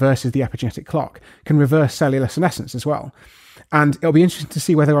genes and it reverses the epigenetic clock, can reverse cellular senescence as well. And it'll be interesting to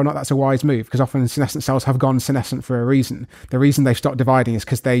see whether or not that's a wise move, because often senescent cells have gone senescent for a reason. The reason they've stopped dividing is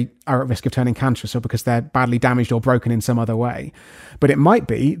because they are at risk of turning cancerous, or because they're badly damaged or broken in some other way. But it might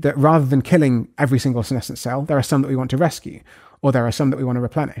be that rather than killing every single senescent cell, there are some that we want to rescue, or there are some that we want to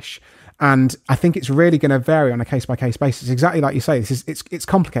replenish. And I think it's really going to vary on a case-by-case basis. Exactly like you say, it's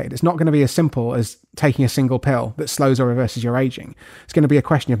complicated. It's not going to be as simple as taking a single pill that slows or reverses your aging. It's going to be a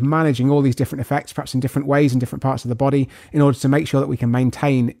question of managing all these different effects, perhaps in different ways in different parts of the body, in order to make sure that we can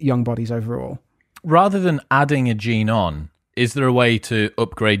maintain young bodies overall. Rather than adding a gene on, is there a way to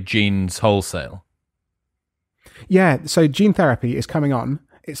upgrade genes wholesale? Yeah, so gene therapy is coming on.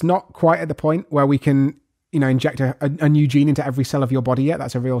 It's not quite at the point where we can inject a new gene into every cell of your body yet.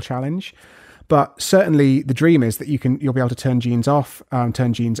 That's a real challenge. But certainly the dream is that you'll be able to turn genes off,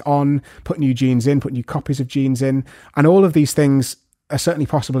 turn genes on, put new genes in, put new copies of genes in. And all of these things are certainly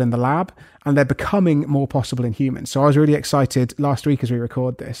possible in the lab, and they're becoming more possible in humans. So I was really excited last week as we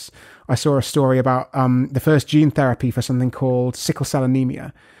record this. I saw a story about the first gene therapy for something called sickle cell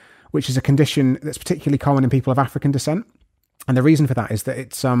anemia, which is a condition that's particularly common in people of African descent. And the reason for that is that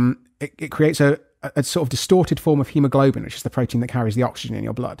it creates a sort of distorted form of hemoglobin, which is the protein that carries the oxygen in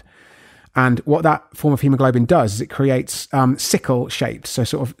your blood. And what that form of hemoglobin does is it creates sickle shaped, so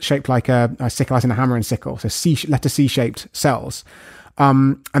sort of shaped like a sickle as in a hammer and sickle, so letter C shaped cells.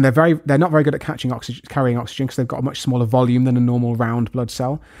 And they're not very good at carrying oxygen because they've got a much smaller volume than a normal round blood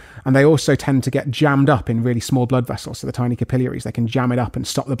cell. And they also tend to get jammed up in really small blood vessels, so the tiny capillaries, they can jam it up and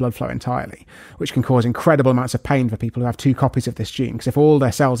stop the blood flow entirely, which can cause incredible amounts of pain for people who have two copies of this gene, because if all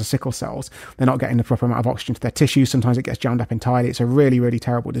their cells are sickle cells, they're not getting the proper amount of oxygen to their tissues. Sometimes it gets jammed up entirely. It's a really, really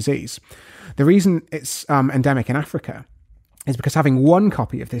terrible disease. The reason it's endemic in Africa is because having one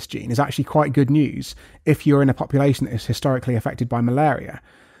copy of this gene is actually quite good news if you're in a population that is historically affected by malaria,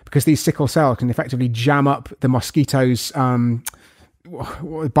 because these sickle cells can effectively jam up the mosquito's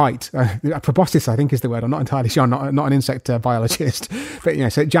bite. Proboscis, I think, is the word. I'm not entirely sure. I'm not an insect biologist, but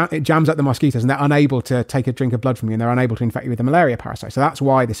so it jams up the mosquitoes, and they're unable to take a drink of blood from you, and they're unable to infect you with the malaria parasite. So that's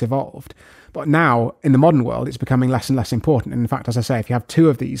why this evolved. But now, in the modern world, it's becoming less and less important. And in fact, as I say, if you have two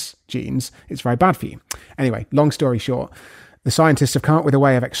of these genes, it's very bad for you. Anyway, long story short, the scientists have come up with a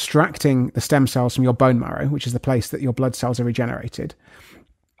way of extracting the stem cells from your bone marrow, which is the place that your blood cells are regenerated.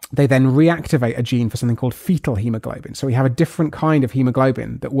 They then reactivate a gene for something called fetal hemoglobin. So we have a different kind of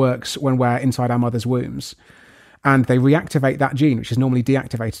hemoglobin that works when we're inside our mother's wombs. And they reactivate that gene, which is normally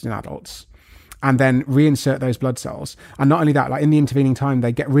deactivated in adults, and then reinsert those blood cells. And not only that, like in the intervening time,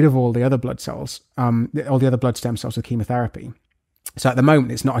 they get rid of all the other blood cells, all the other blood stem cells with chemotherapy. So at the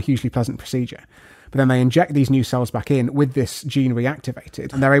moment, it's not a hugely pleasant procedure. But then they inject these new cells back in with this gene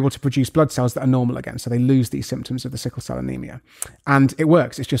reactivated, and they're able to produce blood cells that are normal again. So they lose these symptoms of the sickle cell anemia. And it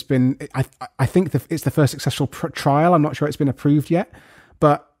works. It's just been, I think it's the first successful trial. I'm not sure it's been approved yet,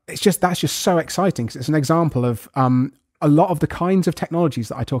 but that's just so exciting, because it's an example of a lot of the kinds of technologies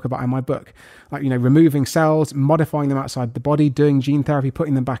that I talk about in my book, like, removing cells, modifying them outside the body, doing gene therapy,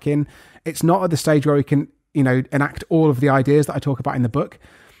 putting them back in. It's not at the stage where we can, enact all of the ideas that I talk about in the book,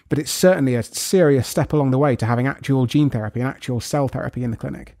 but it's certainly a serious step along the way to having actual gene therapy and actual cell therapy in the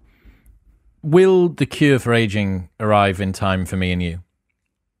clinic. Will the cure for aging arrive in time for me and you?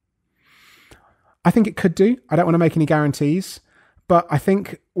 I think it could do. I don't want to make any guarantees, but I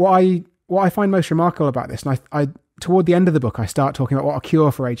think what I find most remarkable about this, and I toward the end of the book, I start talking about what a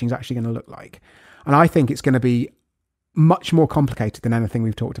cure for aging is actually going to look like. And I think it's going to be much more complicated than anything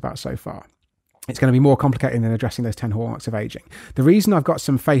we've talked about so far. It's going to be more complicated than addressing those 10 hallmarks of aging. The reason I've got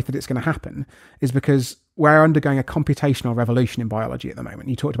some faith that it's going to happen is because we're undergoing a computational revolution in biology at the moment.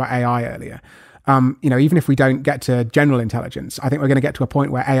 You talked about AI earlier. Even if we don't get to general intelligence, I think we're going to get to a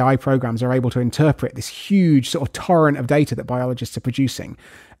point where AI programs are able to interpret this huge sort of torrent of data that biologists are producing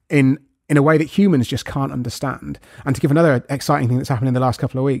in a way that humans just can't understand. And to give another exciting thing that's happened in the last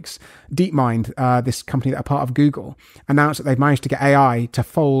couple of weeks, DeepMind, this company that are part of Google, announced that they've managed to get AI to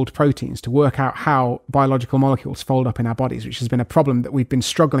fold proteins, to work out how biological molecules fold up in our bodies, which has been a problem that we've been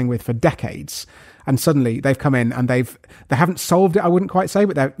struggling with for decades. and suddenly they've come in and they haven't solved it, I wouldn't quite say,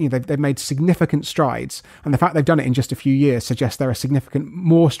 but they've made significant strides, and the fact they've done it in just a few years suggests there are significant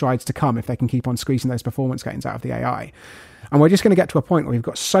more strides to come if they can keep on squeezing those performance gains out of the AI. And we're just going to get to a point where we've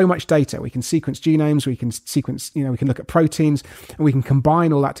got so much data, we can sequence genomes, we can sequence, we can look at proteins, and we can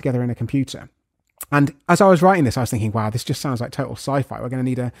combine all that together in a computer. And as I was writing this, I was thinking, wow, this just sounds like total sci-fi. We're going to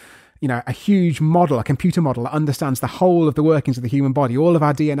need a huge model, a computer model that understands the whole of the workings of the human body, all of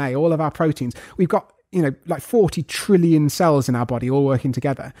our DNA, all of our proteins. We've got, like 40 trillion cells in our body all working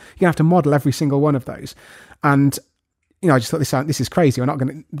together. You're going to have to model every single one of those. And, I just thought this is crazy.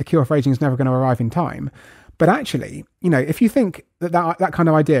 The cure for aging is never going to arrive in time. But actually, if you think that kind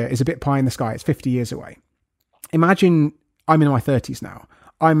of idea is a bit pie in the sky, it's 50 years away. Imagine I'm in my 30s now.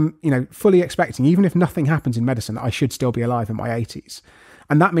 I'm, fully expecting, even if nothing happens in medicine, that I should still be alive in my 80s.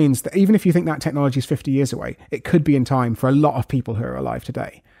 And that means that even if you think that technology is 50 years away, it could be in time for a lot of people who are alive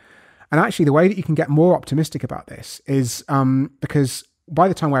today. And actually, the way that you can get more optimistic about this is because by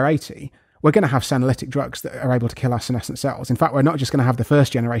the time we're 80, we're going to have senolytic drugs that are able to kill our senescent cells. In fact, we're not just going to have the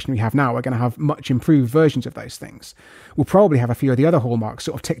first generation we have now, we're going to have much improved versions of those things. We'll probably have a few of the other hallmarks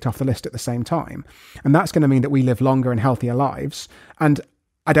sort of ticked off the list at the same time. And that's going to mean that we live longer and healthier lives. And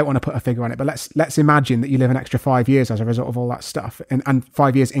I don't want to put a figure on it, but let's imagine that you live an extra 5 years as a result of all that stuff, and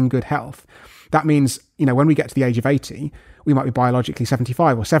 5 years in good health. That means, when we get to the age of 80, we might be biologically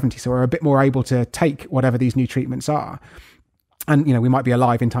 75 or 70, so we're a bit more able to take whatever these new treatments are. And, we might be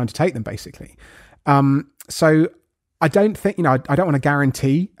alive in time to take them, basically. So I don't think, I don't want to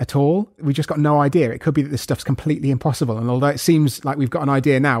guarantee at all. We just got no idea. It could be that this stuff's completely impossible. And although it seems like we've got an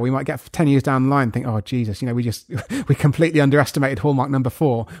idea now, we might get 10 years down the line and think, oh, Jesus, we completely underestimated hallmark number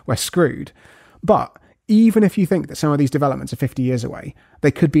 4. We're screwed. But even if you think that some of these developments are 50 years away,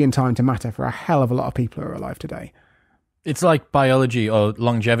 they could be in time to matter for a hell of a lot of people who are alive today. It's like biology or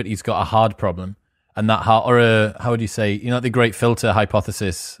longevity's got a hard problem. And that how would you say, the great filter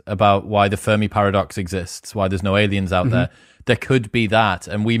hypothesis about why the Fermi paradox exists, why there's no aliens out there. There could be that,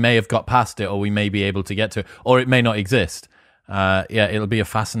 and we may have got past it, or we may be able to get to it, or it may not exist. It'll be a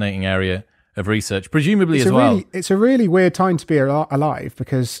fascinating area of research, presumably It's a really weird time to be alive,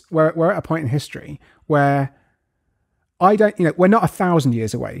 because we're at a point in history where we're not 1,000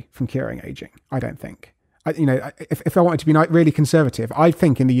 years away from curing aging, I don't think. If I wanted to be really conservative, I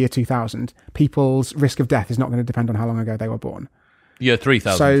think in the year 2000, people's risk of death is not going to depend on how long ago they were born. Year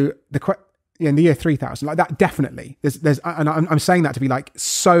 3000. So in the year 3000, like that, definitely. There's, and I'm saying that to be like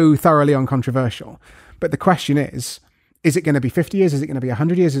so thoroughly uncontroversial. But the question is it going to be 50 years? Is it going to be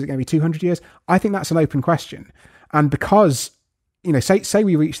 100 years? Is it going to be 200 years? I think that's an open question. And because, say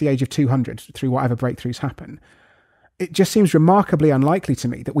we reach the age of 200 through whatever breakthroughs happen, it just seems remarkably unlikely to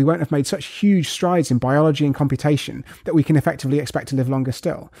me that we won't have made such huge strides in biology and computation that we can effectively expect to live longer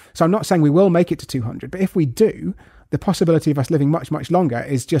still. So I'm not saying we will make it to 200, but if we do, the possibility of us living much, much longer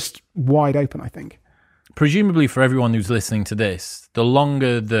is just wide open, I think. Presumably for everyone who's listening to this, the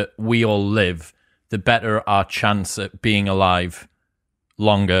longer that we all live, the better our chance at being alive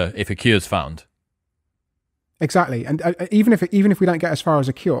longer if a cure's found. Exactly. And even if we don't get as far as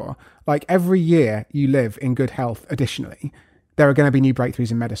a cure, like every year you live in good health, additionally, there are going to be new breakthroughs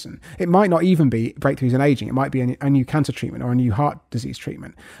in medicine. It might not even be breakthroughs in aging. It might be a new cancer treatment or a new heart disease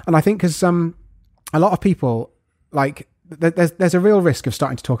treatment. And I think because a lot of people, like, there's a real risk of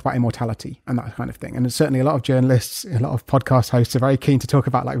starting to talk about immortality and that kind of thing. And certainly a lot of journalists, a lot of podcast hosts are very keen to talk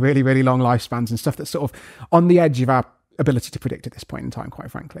about like really, really long lifespans and stuff that's sort of on the edge of our ability to predict at this point in time, quite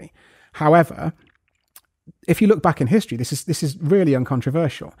frankly. However, if you look back in history, this is really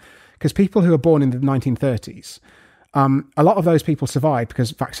uncontroversial, because people who were born in the 1930s, a lot of those people survived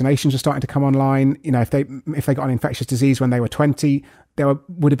because vaccinations are starting to come online. If they got an infectious disease when they were 20, there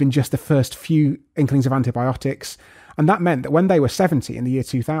would have been just the first few inklings of antibiotics. And that meant that when they were 70 in the year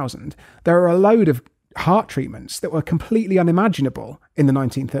 2000, there were a load of heart treatments that were completely unimaginable in the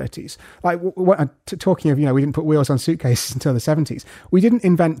 1930s. Like talking of, we didn't put wheels on suitcases until the 70s. We didn't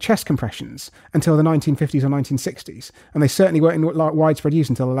invent chest compressions until the 1950s or 1960s. And they certainly weren't in widespread use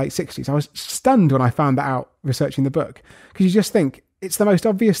until the late 60s. I was stunned when I found that out researching the book, because you just think it's the most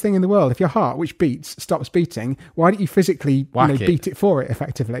obvious thing in the world. If your heart, which beats, stops beating, why don't you physically beat it for it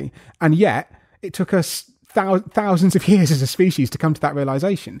effectively? And yet it took us thousands of years as a species to come to that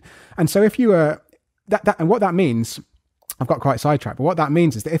realization. And so if you were and what that means, I've got quite sidetracked, but what that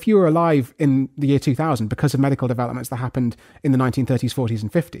means is that if you were alive in the year 2000 because of medical developments that happened in the 1930s, 40s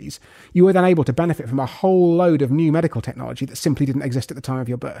and 50s, you were then able to benefit from a whole load of new medical technology that simply didn't exist at the time of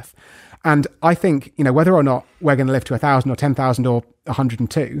your birth. And I think, whether or not we're going to live to 1,000 or 10,000 or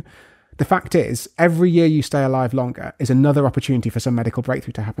 102, the fact is every year you stay alive longer is another opportunity for some medical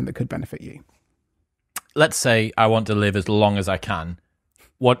breakthrough to happen that could benefit you. let's say I want to live as long as I can.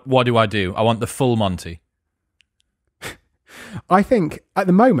 What do? I want the full Monty. I think at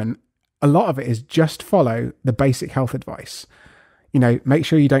the moment, a lot of it is just follow the basic health advice. Make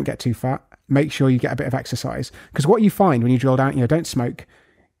sure you don't get too fat. Make sure you get a bit of exercise. Because what you find when you drill down, don't smoke.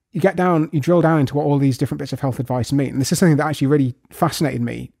 You drill down into what all these different bits of health advice mean. And this is something that actually really fascinated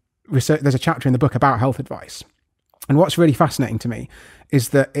me. There's a chapter in the book about health advice. And what's really fascinating to me is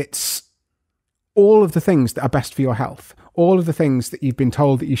that it's all of the things that are best for your health, all of the things that you've been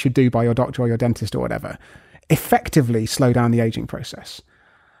told that you should do by your doctor or your dentist or whatever, effectively slow down the aging process.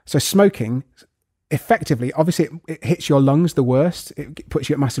 So smoking, effectively, obviously it hits your lungs the worst. It puts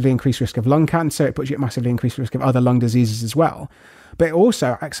you at massively increased risk of lung cancer. It puts you at massively increased risk of other lung diseases as well. But it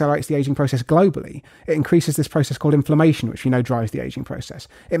also accelerates the aging process globally. It increases this process called inflammation, which we know drives the aging process.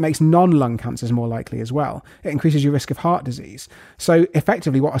 It makes non-lung cancers more likely as well. It increases your risk of heart disease. So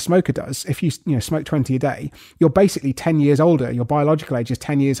effectively what a smoker does, if you smoke 20 a day, you're basically 10 years older. Your biological age is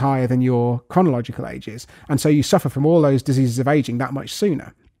 10 years higher than your chronological age is. And so you suffer from all those diseases of aging that much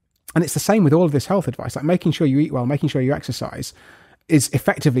sooner. And it's the same with all of this health advice, like making sure you eat well, making sure you exercise is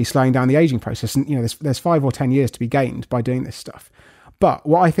effectively slowing down the aging process. And, there's 5 or 10 years to be gained by doing this stuff. But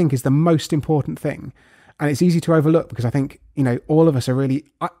what I think is the most important thing, and it's easy to overlook because I think, all of us are really,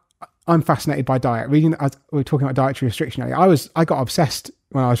 I'm fascinated by diet. We were talking about dietary restriction earlier. I got obsessed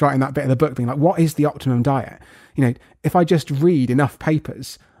when I was writing that bit of the book, being like, what is the optimum diet? If I just read enough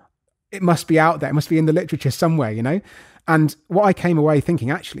papers, it must be out there. It must be in the literature somewhere, And what I came away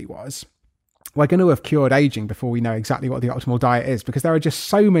thinking actually was, we're going to have cured aging before we know exactly what the optimal diet is, because there are just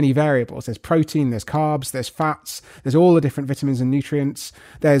so many variables. There's protein, there's carbs, there's fats, there's all the different vitamins and nutrients.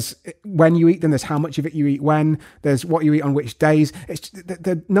 There's when you eat them, there's how much of it you eat when, there's what you eat on which days. It's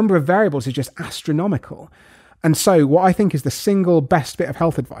the number of variables is just astronomical. And so what I think is the single best bit of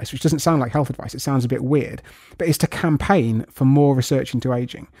health advice, which doesn't sound like health advice, it sounds a bit weird, but is to campaign for more research into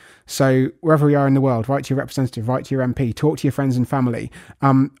aging. So wherever we are in the world, write to your representative, write to your MP, talk to your friends and family.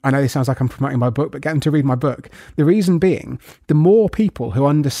 I know this sounds like I'm promoting my book, but get them to read my book. The reason being, the more people who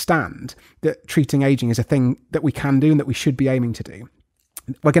understand that treating aging is a thing that we can do and that we should be aiming to do,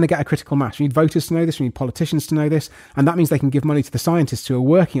 we're going to get a critical mass. We need voters to know this, we need politicians to know this, and that means they can give money to the scientists who are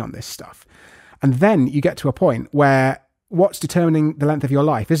working on this stuff. And then you get to a point where what's determining the length of your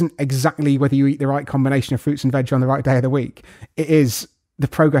life isn't exactly whether you eat the right combination of fruits and veg on the right day of the week. It is the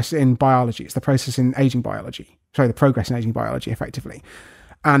progress in biology. It's the progress in aging biology, effectively.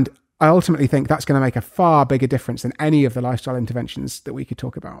 And I ultimately think that's going to make a far bigger difference than any of the lifestyle interventions that we could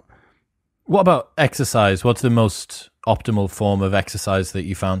talk about. What about exercise? What's the most optimal form of exercise that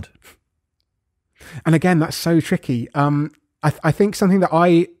you found? And again, that's so tricky. I think something that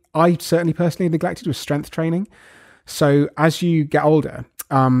I certainly personally neglected was strength training. So as you get older,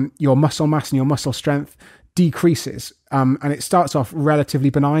 your muscle mass and your muscle strength decreases. And it starts off relatively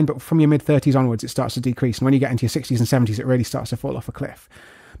benign, but from your mid-30s onwards, it starts to decrease. And when you get into your 60s and 70s, it really starts to fall off a cliff.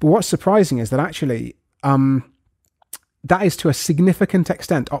 But what's surprising is that actually that is to a significant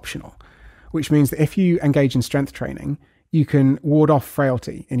extent optional, which means that if you engage in strength training, you can ward off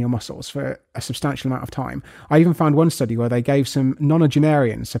frailty in your muscles for a substantial amount of time. I even found one study where they gave some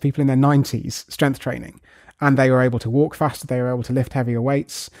nonagenarians, so people in their 90s, strength training, and they were able to walk faster, they were able to lift heavier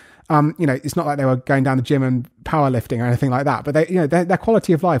weights. It's not like they were going down the gym and powerlifting or anything like that, but their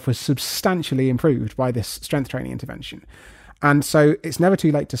quality of life was substantially improved by this strength training intervention. And so it's never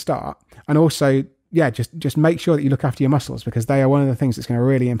too late to start. And also, just make sure that you look after your muscles, because they are one of the things that's going to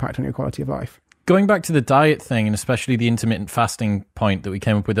really impact on your quality of life. Going back to the diet thing, and especially the intermittent fasting point that we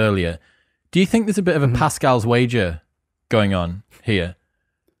came up with earlier, do you think there's a bit of a Pascal's wager going on here?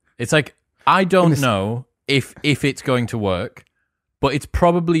 It's like, I don't know if it's going to work, but it's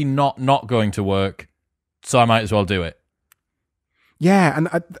probably not going to work, so I might as well do it. Yeah, and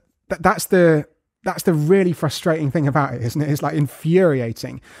that's the really frustrating thing about it, isn't it? It's like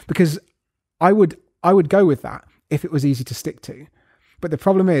infuriating, because I would go with that if it was easy to stick to. But the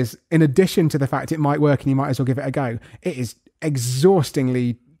problem is, in addition to the fact it might work and you might as well give it a go, it is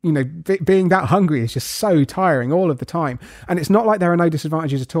exhaustingly, being that hungry is just so tiring all of the time. And it's not like there are no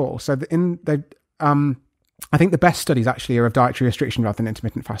disadvantages at all. So I think the best studies actually are of dietary restriction rather than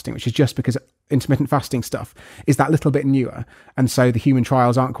intermittent fasting, which is just because intermittent fasting stuff is that little bit newer. And so the human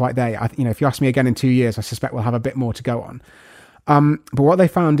trials aren't quite there. If you ask me again in 2 years, I suspect we'll have a bit more to go on. But what they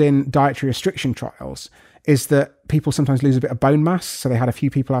found in dietary restriction trials is that people sometimes lose a bit of bone mass. So they had a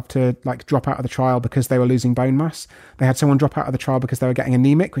few people have to drop out of the trial because they were losing bone mass. They had someone drop out of the trial because they were getting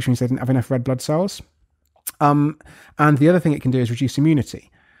anemic, which means they didn't have enough red blood cells. And the other thing it can do is reduce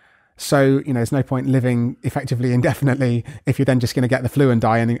immunity. So, there's no point living effectively indefinitely if you're then just going to get the flu and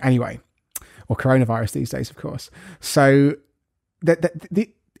die anyway. or coronavirus these days, of course. So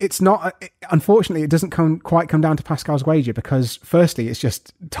it's not, unfortunately, it doesn't quite come down to Pascal's wager, because firstly, it's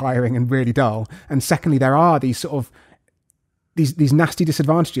just tiring and really dull. And secondly, there are these sort of, these nasty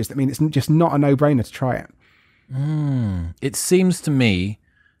disadvantages that mean it's just not a no-brainer to try it. It seems to me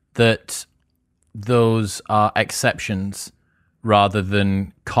that those are exceptions rather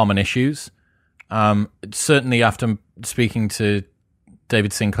than common issues. Certainly after speaking to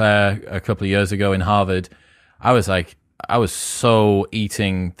David Sinclair a couple of years ago in Harvard, I was so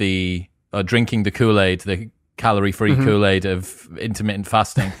drinking the Kool-Aid, the calorie-free Kool-Aid of intermittent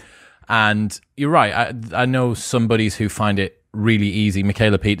fasting. And you're right. I know some buddies who find it really easy.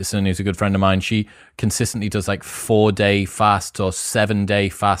 Michaela Peterson, who's a good friend of mine, she consistently does like 4-day fasts or 7-day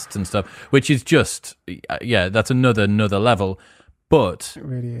fasts and stuff, which is just, that's another level. But it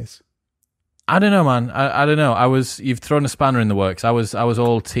really is. I don't know, man. I don't know. You've thrown a spanner in the works. I was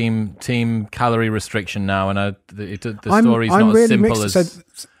all team calorie restriction now, and the story's not really as simple mixed. as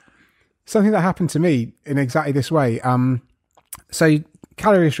So, something that happened to me in exactly this way. So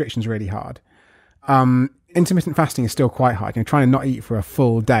calorie restriction is really hard. Intermittent fasting is still quite hard. Trying to not eat for a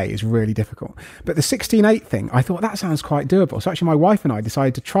full day is really difficult. But the 16/8 thing, I thought that sounds quite doable. So actually my wife and I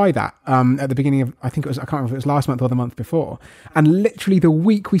decided to try that at the beginning of, I can't remember if it was last month or the month before. And literally the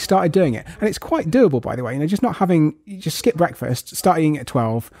week we started doing it, and it's quite doable, by the way, just skip breakfast, start eating at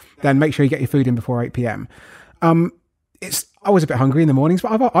 12, then make sure you get your food in before 8 p.m. I was a bit hungry in the mornings,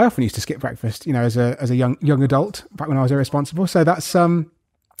 but I often used to skip breakfast, as a young adult back when I was irresponsible. So that's,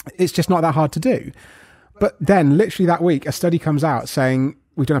 it's just not that hard to do. But then literally that week, a study comes out saying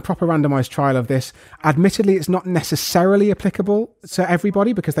we've done a proper randomized trial of this. Admittedly, it's not necessarily applicable to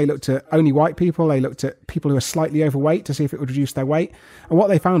everybody, because they looked at only white people. They looked at people who are slightly overweight to see if it would reduce their weight. And what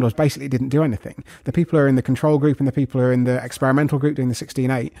they found was basically it didn't do anything. The people who are in the control group and the people who are in the experimental group doing the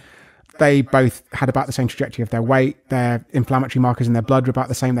 16/8, they both had about the same trajectory of their weight. Their inflammatory markers in their blood were about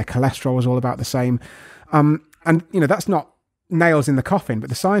the same. Their cholesterol was all about the same. And, that's not nails in the coffin. But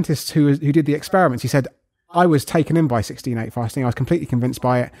the scientists who did the experiments, he said, I was taken in by 16/8 fasting. I was completely convinced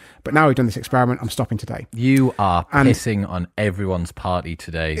by it. But now we've done this experiment, I'm stopping today. You are pissing on everyone's party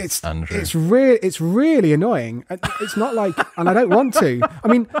today, Andrew. It's really annoying. It's not like, and I don't want to. I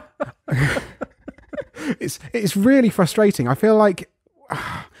mean, it's really frustrating. I feel like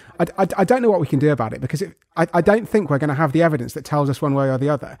I don't know what we can do about it, because I don't think we're going to have the evidence that tells us one way or the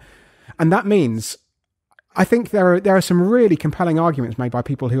other. And that means, I think there are some really compelling arguments made by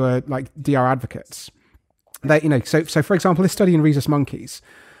people who are like DR advocates. So for example, this study in rhesus monkeys,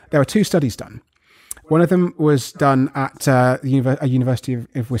 there were 2 studies done. One of them was done at a University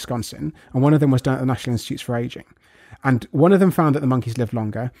of Wisconsin, and one of them was done at the National Institutes for Aging. And one of them found that the monkeys lived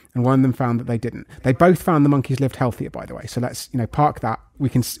longer, and one of them found that they didn't. They both found the monkeys lived healthier, by the way. So let's park that. We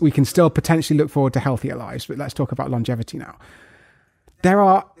can still potentially look forward to healthier lives, but let's talk about longevity now.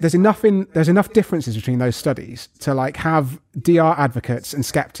 There's enough differences between those studies to like have DR advocates and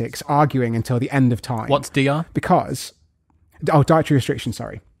skeptics arguing until the end of time. What's DR? Because dietary restriction.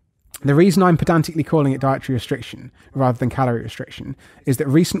 Sorry. The reason I'm pedantically calling it dietary restriction rather than calorie restriction is that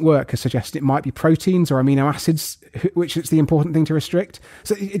recent work has suggested it might be proteins or amino acids, which is the important thing to restrict.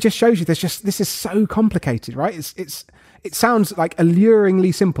 So it just shows you this is so complicated, right? It sounds like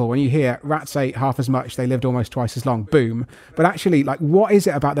alluringly simple when you hear rats ate half as much, they lived almost twice as long, boom. But actually, like, what is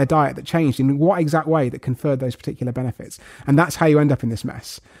it about their diet that changed, in what exact way that conferred those particular benefits? And that's how you end up in this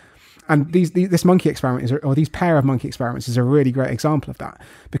mess. And this monkey experiment or these pair of monkey experiments is a really great example of that,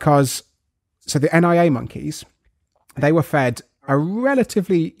 because so the NIA monkeys, they were fed a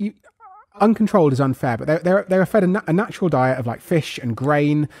relatively uncontrolled is unfair, but they were fed a natural diet of like fish and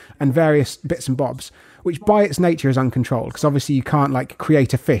grain and various bits and bobs, which by its nature is uncontrolled, because obviously you can't like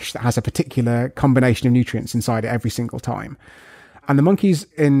create a fish that has a particular combination of nutrients inside it every single time. And the monkeys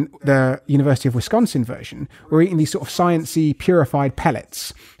in the University of Wisconsin version were eating these sort of sciencey purified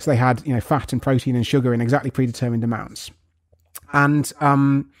pellets. So they had, fat and protein and sugar in exactly predetermined amounts. And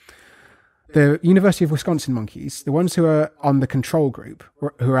the University of Wisconsin monkeys, the ones who are on the control group,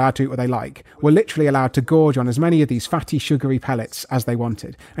 who are allowed to eat what they like, were literally allowed to gorge on as many of these fatty, sugary pellets as they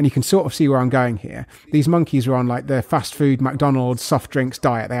wanted. And you can sort of see where I'm going here. These monkeys were on like the fast food, McDonald's, soft drinks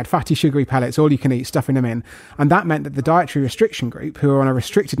diet. They had fatty, sugary pellets, all you can eat, stuffing them in. And that meant that the dietary restriction group, who were on a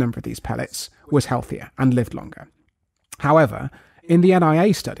restricted number of these pellets, was healthier and lived longer. However, in the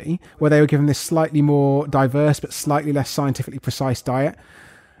NIA study, where they were given this slightly more diverse but slightly less scientifically precise diet,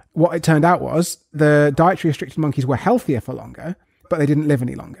 what it turned out was the dietary restricted monkeys were healthier for longer, but they didn't live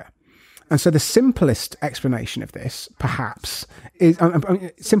any longer. And so the simplest explanation of this, perhaps, is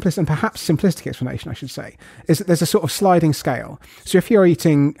simplest and perhaps simplistic explanation, I should say, is that there's a sort of sliding scale. So if you're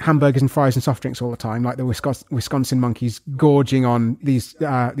eating hamburgers and fries and soft drinks all the time, like the Wisconsin monkeys gorging on these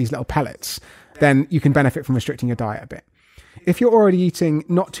little pellets, then you can benefit from restricting your diet a bit. If you're already eating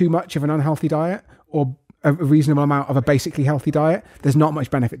not too much of an unhealthy diet or a reasonable amount of a basically healthy diet, there's not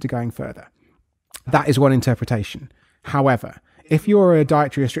much benefit to going further. That is one interpretation. However, if you're a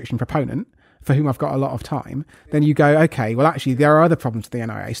dietary restriction proponent, for whom I've got a lot of time, then you go, okay, well, actually, there are other problems with the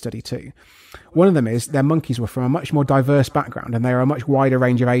NIA study too. One of them is their monkeys were from a much more diverse background and they were a much wider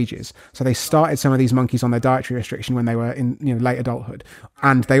range of ages. So they started some of these monkeys on their dietary restriction when they were in late adulthood.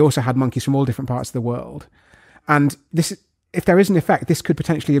 And they also had monkeys from all different parts of the world. And this, if there is an effect, this could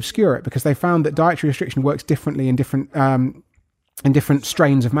potentially obscure it because they found that dietary restriction works differently in different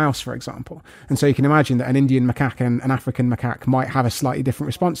strains of mouse, for example. And so you can imagine that an Indian macaque and an African macaque might have a slightly different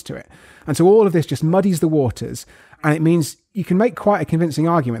response to it. And so all of this just muddies the waters. And it means you can make quite a convincing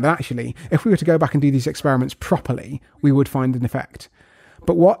argument that actually, if we were to go back and do these experiments properly, we would find an effect.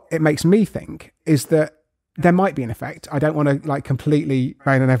 But what it makes me think is that there might be an effect. I don't want to completely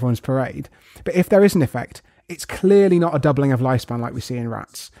rain on everyone's parade. But if there is an effect, it's clearly not a doubling of lifespan like we see in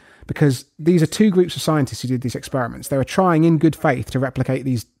rats. Because these are two groups of scientists who did these experiments. They were trying in good faith to replicate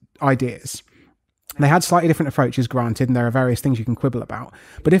these ideas. They had slightly different approaches, granted, and there are various things you can quibble about.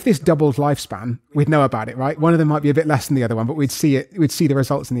 But if this doubled lifespan, we'd know about it, right? One of them might be a bit less than the other one, but we'd see the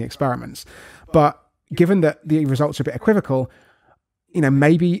results in the experiments. But given that the results are a bit equivocal,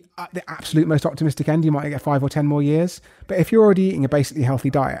 maybe at the absolute most optimistic end, you might get 5 or 10 more years. But if you're already eating a basically healthy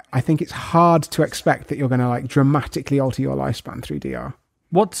diet, I think it's hard to expect that you're going to dramatically alter your lifespan through DR.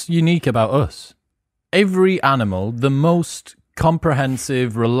 What's unique about us? Every animal, the most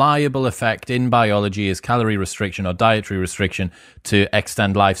comprehensive, reliable effect in biology is calorie restriction or dietary restriction to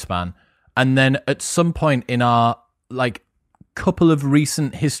extend lifespan. And then at some point in our couple of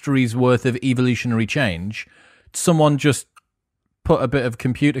recent histories worth of evolutionary change, someone just put a bit of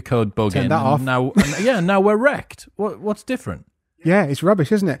computer code bug in. That off. Now we're wrecked. What's different? Yeah, it's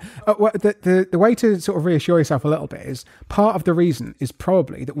rubbish, isn't it? The way to sort of reassure yourself a little bit is part of the reason is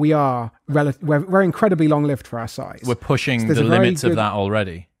probably that we're incredibly long-lived for our size. We're pushing the limits of that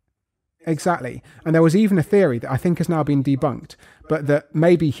already. Exactly. And there was even a theory that I think has now been debunked, but that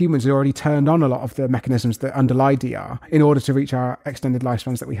maybe humans have already turned on a lot of the mechanisms that underlie DR in order to reach our extended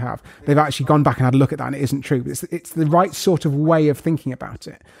lifespans that we have. They've actually gone back and had a look at that and it isn't true. But it's the right sort of way of thinking about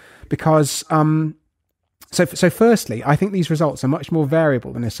it. Because... So firstly, I think these results are much more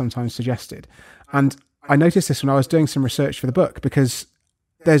variable than is sometimes suggested. And I noticed this when I was doing some research for the book, because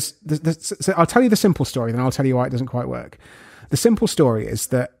so I'll tell you the simple story, then I'll tell you why it doesn't quite work. The simple story is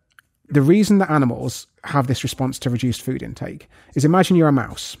that the reason that animals have this response to reduced food intake is, imagine you're a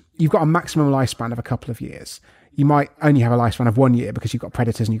mouse. You've got a maximum lifespan of a couple of years. You might only have a lifespan of 1 year because you've got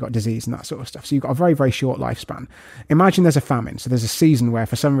predators and you've got disease and that sort of stuff. So you've got a very, very short lifespan. Imagine there's a famine. So there's a season where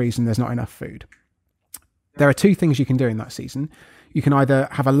for some reason there's not enough food. There are two things you can do in that season. You can either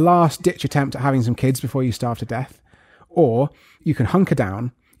have a last-ditch attempt at having some kids before you starve to death, or you can hunker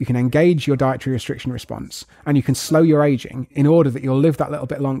down, you can engage your dietary restriction response, and you can slow your aging in order that you'll live that little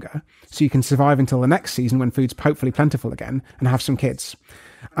bit longer, so you can survive until the next season when food's hopefully plentiful again and have some kids.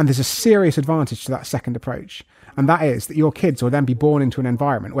 And there's a serious advantage to that second approach, and that is that your kids will then be born into an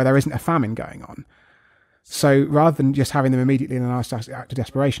environment where there isn't a famine going on. So rather than just having them immediately in a last act of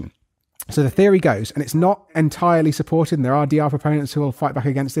desperation. So the theory goes, and it's not entirely supported, and there are DR proponents who will fight back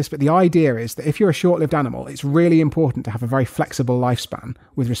against this, but the idea is that if you're a short-lived animal, it's really important to have a very flexible lifespan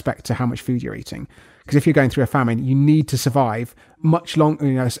with respect to how much food you're eating. Because if you're going through a famine, you need to survive much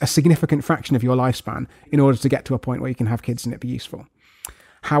longer, a significant fraction of your lifespan in order to get to a point where you can have kids and it be useful.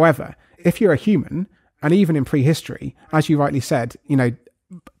 However, if you're a human, and even in prehistory, as you rightly said,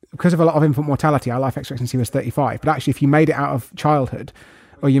 because of a lot of infant mortality, our life expectancy was 35. But actually, if you made it out of childhood,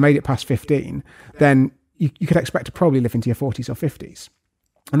 or you made it past 15, then you could expect to probably live into your 40s or 50s.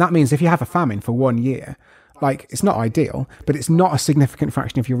 And that means if you have a famine for 1 year, it's not ideal, but it's not a significant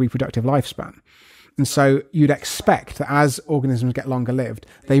fraction of your reproductive lifespan. And so you'd expect that as organisms get longer lived,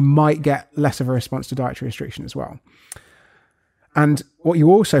 they might get less of a response to dietary restriction as well. And what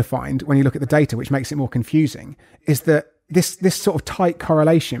you also find when you look at the data, which makes it more confusing, is that this sort of tight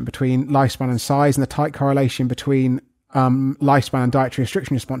correlation between lifespan and size, and the tight correlation between lifespan and dietary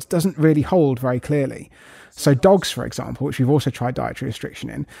restriction response doesn't really hold very clearly. So dogs, for example, which we've also tried dietary restriction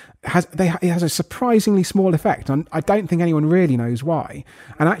in, it has a surprisingly small effect, and I don't think anyone really knows why.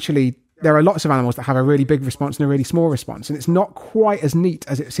 And actually, there are lots of animals that have a really big response and a really small response. And it's not quite as neat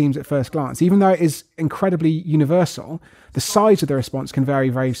as it seems at first glance. Even though it is incredibly universal, the size of the response can vary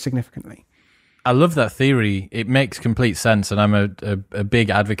very significantly. I love that theory. It makes complete sense. And I'm a big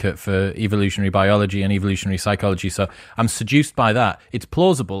advocate for evolutionary biology and evolutionary psychology. So I'm seduced by that. It's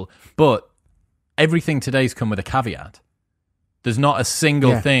plausible, but everything today's come with a caveat. There's not a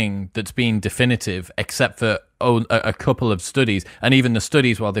single thing that's been definitive except for a couple of studies. And even the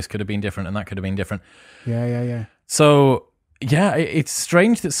studies, well, this could have been different and that could have been different. Yeah. So, yeah, it's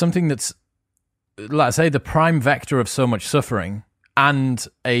strange that something that's, like I say, the prime vector of so much suffering and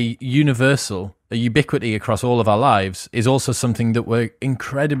a ubiquity across all of our lives is also something that we're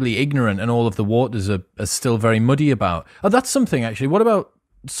incredibly ignorant and all of the waters are still very muddy about. Oh, that's something, actually. What about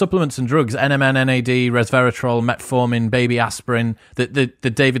supplements and drugs? NMN, NAD, resveratrol, metformin, baby aspirin, the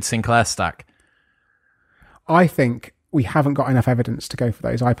David Sinclair stack. I think we haven't got enough evidence to go for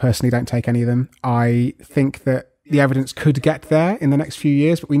those. I personally don't take any of them. I think that the evidence could get there in the next few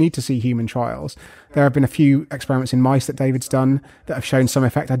years, but we need to see human trials. There have been a few experiments in mice that David's done that have shown some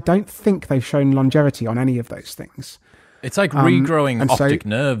effect. I don't think they've shown longevity on any of those things. It's like regrowing optic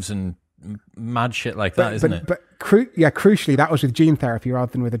nerves and mad shit like that, isn't it? But crucially, that was with gene therapy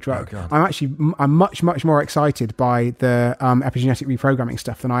rather than with a drug. Oh, I'm much more excited by the epigenetic reprogramming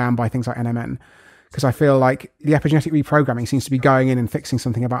stuff than I am by things like NMN. Because I feel like the epigenetic reprogramming seems to be going in and fixing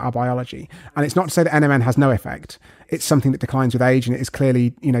something about our biology. And it's not to say that NMN has no effect. It's something that declines with age, and it is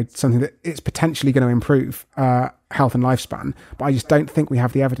clearly, something that it's potentially going to improve health and lifespan. But I just don't think we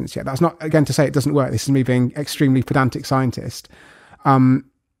have the evidence yet. That's not, again, to say it doesn't work. This is me being extremely pedantic scientist.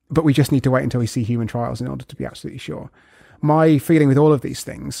 But we just need to wait until we see human trials in order to be absolutely sure. My feeling with all of these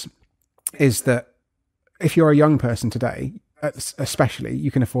things is that if you're a young person today, especially, you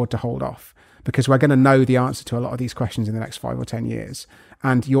can afford to hold off, because we're going to know the answer to a lot of these questions in the next 5 or 10 years.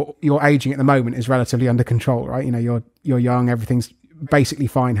 And your aging at the moment is relatively under control, right? You're young, everything's basically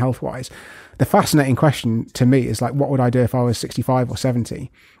fine health-wise. The fascinating question to me is like, what would I do if I was 65 or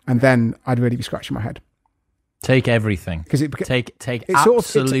 70? And then I'd really be scratching my head. Take everything. Take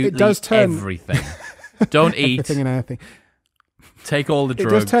absolutely it does turn, everything. Don't eat. Everything and anything. Take all the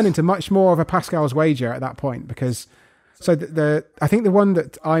drugs. It does turn into much more of a Pascal's wager at that point, because I think the one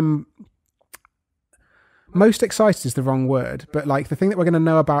that I'm most excited is the wrong word, but like the thing that we're going to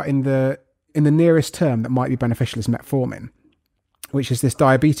know about in the nearest term that might be beneficial is metformin, which is this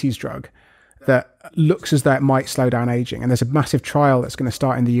diabetes drug that looks as though it might slow down aging. And there's a massive trial that's going to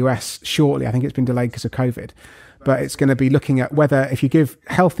start in the US shortly. I think it's been delayed because of COVID, but it's going to be looking at whether if you give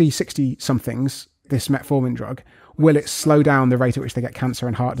healthy 60-somethings this metformin drug, will it slow down the rate at which they get cancer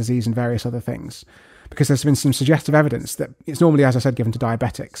and heart disease and various other things? Because there's been some suggestive evidence that it's normally, as I said, given to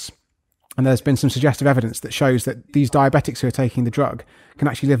diabetics. And there's been some suggestive evidence that shows that these diabetics who are taking the drug can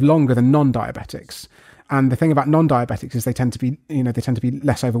actually live longer than non-diabetics. And the thing about non-diabetics is they tend to be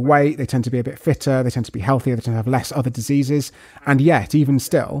less overweight, they tend to be a bit fitter, they tend to be healthier, they tend to have less other diseases. And yet, even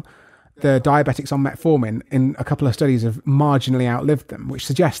still, the diabetics on metformin in a couple of studies have marginally outlived them, which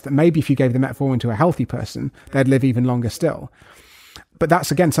suggests that maybe if you gave the metformin to a healthy person, they'd live even longer still. But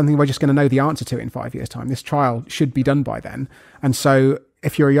that's, again, something we're just going to know the answer to in 5 years' time. This trial should be done by then. And so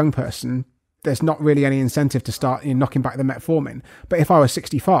if you're a young person, there's not really any incentive to start knocking back the metformin. But if I was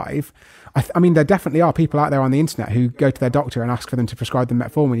 65, I mean, there definitely are people out there on the internet who go to their doctor and ask for them to prescribe them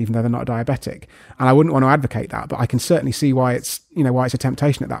metformin, even though they're not diabetic. And I wouldn't want to advocate that, but I can certainly see why it's a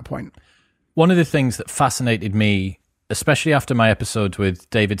temptation at that point. One of the things that fascinated me, especially after my episode with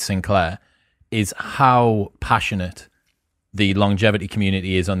David Sinclair, is how passionate the longevity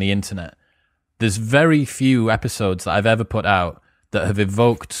community is on the internet. There's very few episodes that I've ever put out that have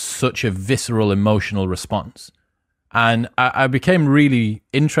evoked such a visceral emotional response. And I became really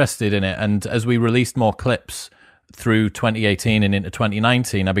interested in it. And as we released more clips through 2018 and into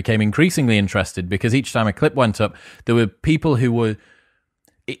 2019, I became increasingly interested, because each time a clip went up, there were people who were,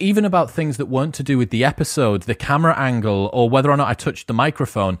 even about things that weren't to do with the episode, the camera angle, or whether or not I touched the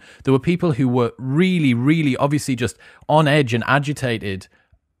microphone, there were people who were really, really obviously just on edge and agitated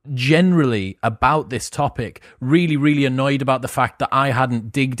generally about this topic, really, really annoyed about the fact that I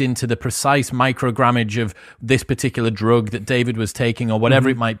hadn't digged into the precise microgrammage of this particular drug that David was taking, or whatever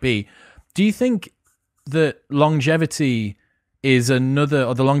it might be. Do you think that longevity is another,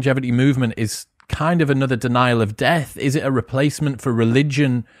 or the longevity movement is kind of another denial of death? Is it a replacement for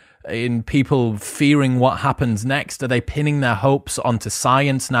religion in people fearing what happens next? Are they pinning their hopes onto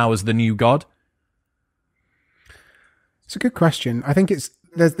science now as the new god? It's a good question. I think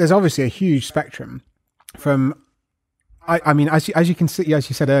there's obviously a huge spectrum from I mean, as you can see, as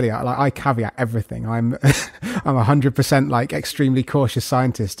you said earlier, like I caveat everything. I'm I'm 100% like extremely cautious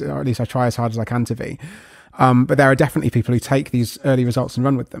scientist, or at least I try as hard as I can to be. But there are definitely people who take these early results and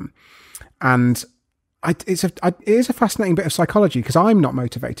run with them, and it is a fascinating bit of psychology, because I'm not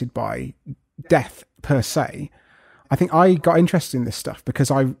motivated by death per se. I think I got interested in this stuff because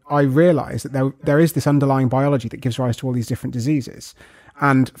I realised that there is this underlying biology that gives rise to all these different diseases,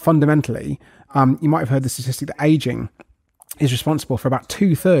 and fundamentally, you might have heard the statistic that aging is responsible for about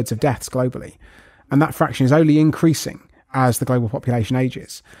 2/3 of deaths globally, and that fraction is only increasing as the global population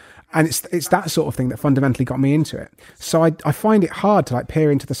ages. And it's that sort of thing that fundamentally got me into it. So I find it hard to like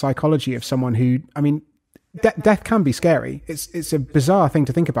peer into the psychology of someone who, I mean, death can be scary. It's a bizarre thing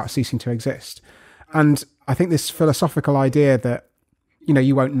to think about, ceasing to exist. And I think this philosophical idea that, you know,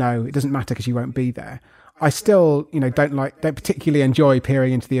 you won't know, it doesn't matter because you won't be there. I still, you know, don't particularly enjoy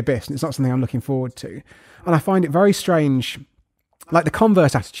peering into the abyss, and it's not something I'm looking forward to. And I find it very strange, like the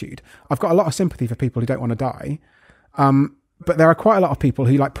converse attitude. I've got a lot of sympathy for people who don't want to die. But there are quite a lot of people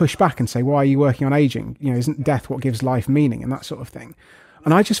who like push back and say, why are you working on aging? You know, isn't death what gives life meaning, and that sort of thing?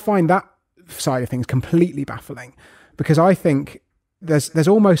 And I just find that side of things completely baffling, because I think there's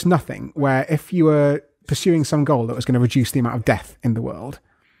almost nothing where if you were pursuing some goal that was going to reduce the amount of death in the world,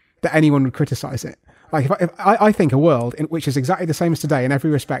 that anyone would criticize it. Like if I think a world in which is exactly the same as today in every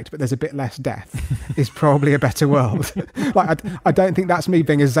respect, but there's a bit less death, is probably a better world. Like I don't think that's me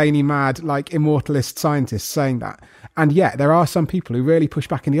being a zany, mad, like immortalist scientist saying that. And yet there are some people who really push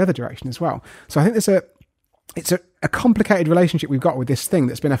back in the other direction as well. So I think it's a complicated relationship we've got with this thing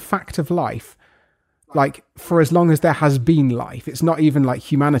that's been a fact of life, like for as long as there has been life. It's not even like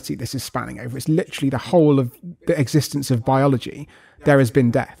humanity this is spanning over. It's literally the whole of the existence of biology. There has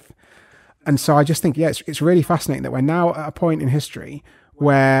been death. And so I just think, yeah, it's really fascinating that we're now at a point in history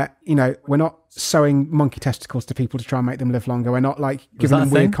where, you know, we're not sewing monkey testicles to people to try and make them live longer. We're not like giving them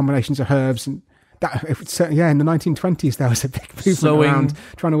weird combinations of herbs and that. Yeah, in the 1920s there was a big movement around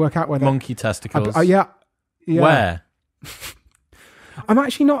trying to work out whether monkey testicles. Yeah. Where? I'm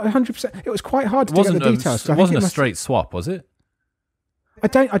actually not 100%. It was quite hard to get the details. It wasn't a straight swap, was it? I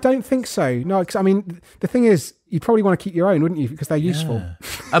don't think so. No, because I mean, the thing is, you'd probably want to keep your own, wouldn't you? Because they're useful.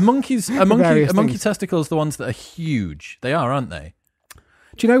 Are monkey testicles the ones that are huge? They are, aren't they?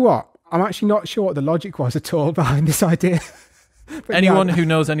 Do you know what? I'm actually not sure what the logic was at all behind this idea. Anyone who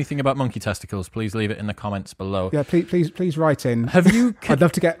knows anything about monkey testicles, please leave it in the comments below. Yeah, please write in. Have you? I'd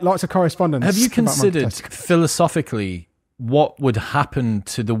love to get lots of correspondence. Have you considered philosophically what would happen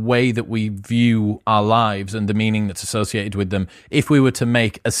to the way that we view our lives and the meaning that's associated with them if we were to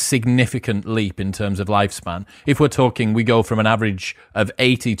make a significant leap in terms of lifespan? If we're talking, we go from an average of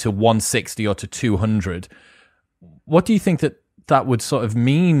 80 to 160 or to 200, what do you think that would sort of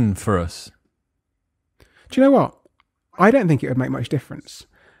mean for us? Do you know what? I don't think it would make much difference.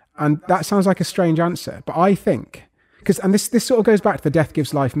 And that sounds like a strange answer, but I think, and this sort of goes back to the death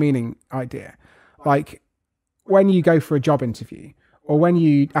gives life meaning idea. Like, when you go for a job interview, or when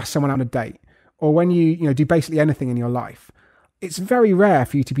you ask someone out on a date, or when you do basically anything in your life, it's very rare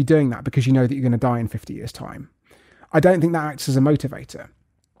for you to be doing that because you know that you're going to die in 50 years' time. I don't think that acts as a motivator.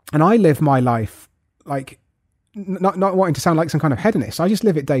 And I live my life like not wanting to sound like some kind of hedonist. I just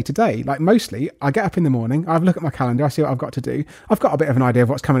live it day to day. Like mostly, I get up in the morning, I have a look at my calendar, I see what I've got to do. I've got a bit of an idea of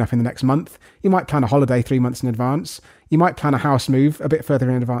what's coming up in the next month. You might plan a holiday 3 months in advance. You might plan a house move a bit further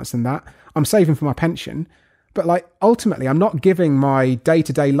in advance than that. I'm saving for my pension. But like ultimately, I'm not giving my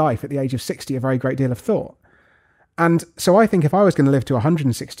day-to-day life at the age of 60 a very great deal of thought. And so I think if I was going to live to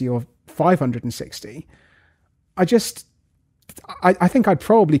 160 or 560, I think I'd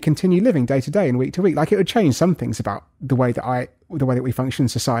probably continue living day to day and week to week. Like it would change some things about the way that we function in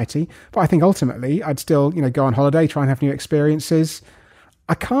society. But I think ultimately I'd still, go on holiday, try and have new experiences.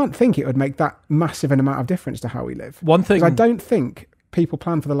 I can't think it would make that massive an amount of difference to how we live. One thing, I don't think people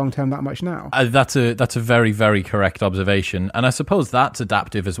plan for the long term that much now. That's a very, very correct observation. And I suppose that's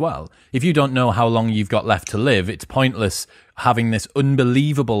adaptive as well. If you don't know how long you've got left to live, it's pointless having this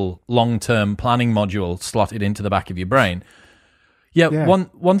unbelievable long-term planning module slotted into the back of your brain. Yeah.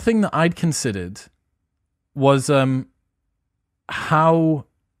 One thing that I'd considered was how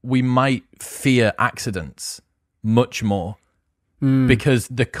we might fear accidents much more. Because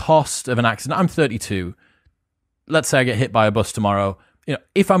the cost of an accident, I'm 32. Let's say I get hit by a bus tomorrow.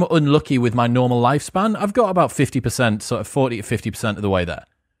 If I'm unlucky with my normal lifespan, I've got about 50%, sort of 40 to 50% of the way there.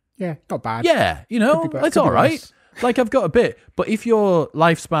 Yeah, not bad. Yeah, it's all right. Like I've got a bit. But if your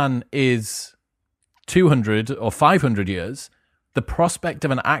lifespan is 200 or 500 years, the prospect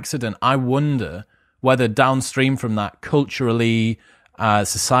of an accident, I wonder whether downstream from that, culturally,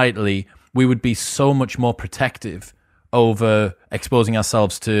 societally, we would be so much more protective over exposing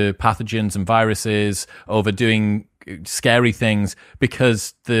ourselves to pathogens and viruses, over doing scary things,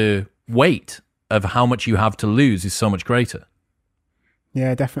 because the weight of how much you have to lose is so much greater.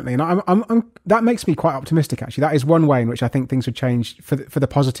 Yeah, definitely. And I'm that makes me quite optimistic, actually. That is one way in which I think things would change for the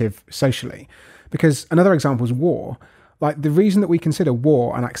positive socially. Because another example is war. Like, the reason that we consider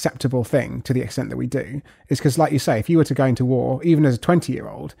war an acceptable thing to the extent that we do is because, like you say, if you were to go into war, even as a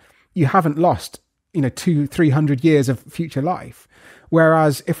 20-year-old, you haven't lost, 200-300 years of future life.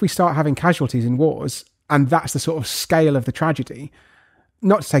 Whereas if we start having casualties in wars, and that's the sort of scale of the tragedy,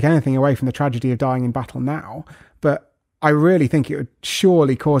 not to take anything away from the tragedy of dying in battle now, but I really think it would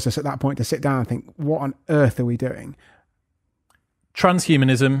surely cause us at that point to sit down and think, what on earth are we doing?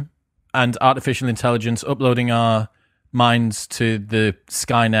 Transhumanism and artificial intelligence, uploading our minds to the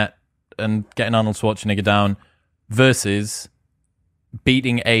Skynet and getting Arnold Schwarzenegger down, versus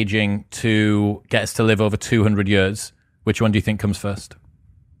beating aging to get us to live over 200 years. Which one do you think comes first?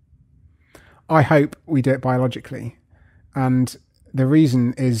 I hope we do it biologically. And the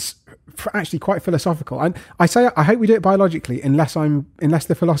reason is actually quite philosophical. And I say I hope we do it biologically unless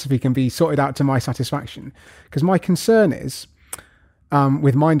the philosophy can be sorted out to my satisfaction. Because my concern is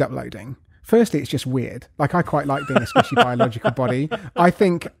with mind uploading. Firstly, it's just weird. Like, I quite like being a squishy biological body. I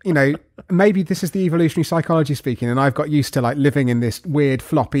think, maybe this is the evolutionary psychology speaking, and I've got used to like living in this weird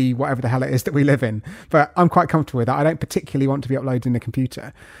floppy, whatever the hell it is that we live in. But I'm quite comfortable with that. I don't particularly want to be uploaded in a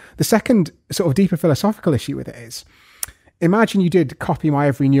computer. The second sort of deeper philosophical issue with it is, imagine you did copy my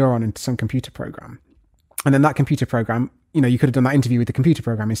every neuron into some computer program. And then that computer program, you could have done that interview with the computer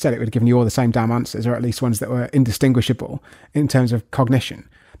program. Instead, it would have given you all the same damn answers, or at least ones that were indistinguishable in terms of cognition.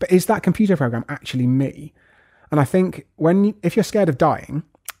 But is that computer program actually me? And I think if you're scared of dying,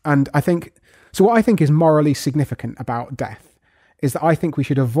 and what I think is morally significant about death is that I think we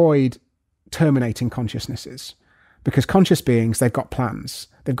should avoid terminating consciousnesses, because conscious beings, they've got plans,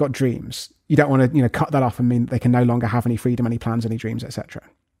 they've got dreams. You don't want to, cut that off and mean that they can no longer have any freedom, any plans, any dreams, etc.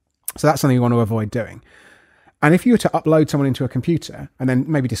 So that's something you want to avoid doing. And if you were to upload someone into a computer and then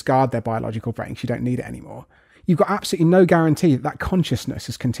maybe discard their biological brain because you don't need it anymore, you've got absolutely no guarantee that consciousness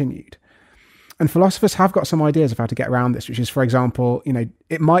has continued. And philosophers have got some ideas of how to get around this, which is, for example,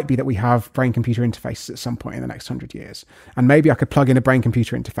 it might be that we have brain-computer interfaces at some point in the next 100 years. And maybe I could plug in a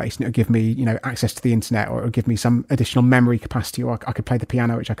brain-computer interface and it'll give me, access to the internet, or it'll give me some additional memory capacity, or I could play the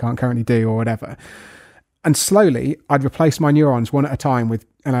piano, which I can't currently do, or whatever. And slowly, I'd replace my neurons one at a time with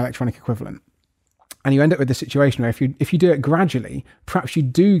an electronic equivalent. And you end up with a situation where if you do it gradually, perhaps you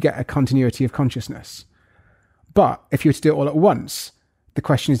do get a continuity of consciousness. But if you were to do it all at once, the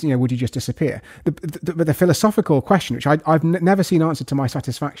question is, would you just disappear? The philosophical question, which I've never seen answered to my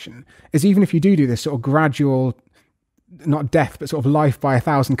satisfaction, is even if you do this sort of gradual, not death, but sort of life by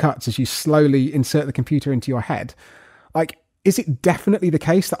 1,000 cuts as you slowly insert the computer into your head, like, is it definitely the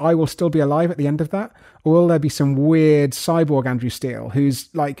case that I will still be alive at the end of that? Or will there be some weird cyborg Andrew Steele who's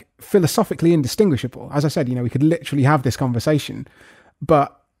like philosophically indistinguishable? As I said, we could literally have this conversation,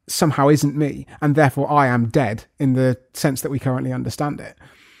 but somehow isn't me, and therefore I am dead in the sense that we currently understand it.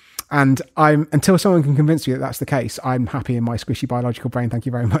 And until someone can convince me that that's the case, I'm happy in my squishy biological brain. Thank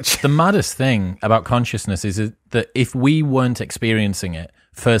you very much. The maddest thing about consciousness is that if we weren't experiencing it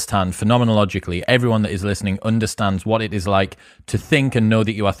firsthand, phenomenologically, everyone that is listening understands what it is like to think and know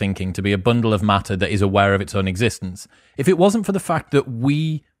that you are thinking, to be a bundle of matter that is aware of its own existence. If it wasn't for the fact that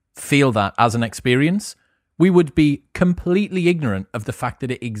we feel that as an experience, we would be completely ignorant of the fact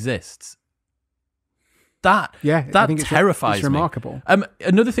that it exists. That terrifies me. It's remarkable.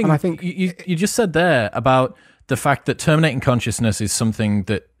 Another thing, I think you just said there about the fact that terminating consciousness is something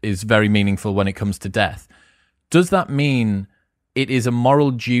that is very meaningful when it comes to death. Does that mean it is a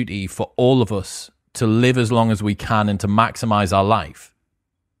moral duty for all of us to live as long as we can and to maximize our life?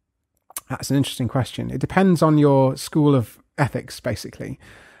 That's an interesting question. It depends on your school of ethics, basically.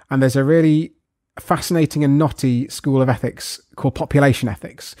 And there's a really fascinating and knotty school of ethics called population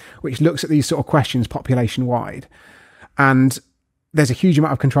ethics, which looks at these sort of questions population wide. And there's a huge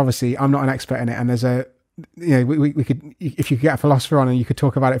amount of controversy. I'm not an expert in it. And there's we could, if you could get a philosopher on and you could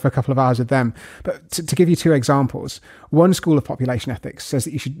talk about it for a couple of hours with them. But to give you two examples, one school of population ethics says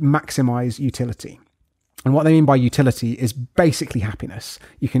that you should maximize utility. And what they mean by utility is basically happiness.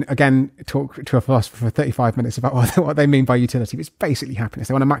 You can, again, talk to a philosopher for 35 minutes about what they mean by utility, but it's basically happiness.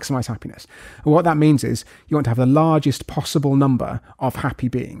 They want to maximize happiness. And what that means is you want to have the largest possible number of happy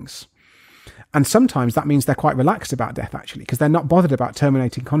beings. And sometimes that means they're quite relaxed about death, actually, because they're not bothered about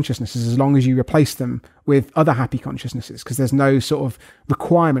terminating consciousnesses as long as you replace them with other happy consciousnesses, because there's no sort of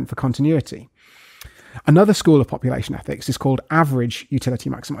requirement for continuity. Another school of population ethics is called average utility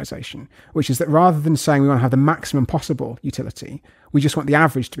maximization, which is that rather than saying we want to have the maximum possible utility, we just want the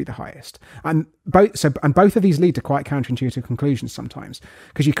average to be the highest. And both of these lead to quite counterintuitive conclusions sometimes,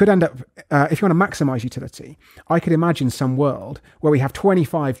 because you could end up, if you want to maximize utility, I could imagine some world where we have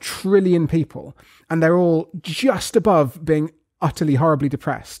 25 trillion people and they're all just above being utterly horribly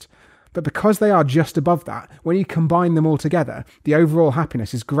depressed. But because they are just above that, when you combine them all together, the overall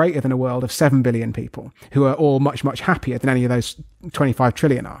happiness is greater than a world of 7 billion people who are all much, much happier than any of those 25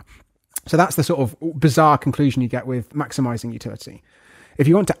 trillion are. So that's the sort of bizarre conclusion you get with maximizing utility. If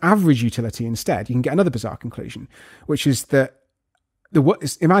you want to average utility instead, you can get another bizarre conclusion, which is that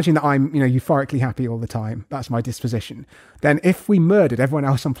imagine that I'm, euphorically happy all the time. That's my disposition. Then if we murdered everyone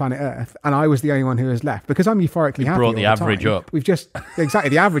else on planet Earth and I was the only one who was left, because I'm euphorically happy brought the average time, up. We've just, exactly,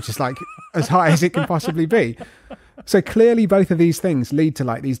 the average is like as high as it can possibly be. So clearly both of these things lead to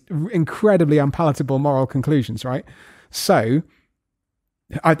like these incredibly unpalatable moral conclusions, right? So,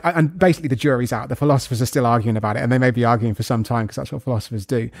 and basically the jury's out. The philosophers are still arguing about it, and they may be arguing for some time because that's what philosophers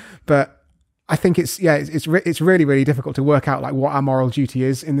do. But I think it's really, really difficult to work out like what our moral duty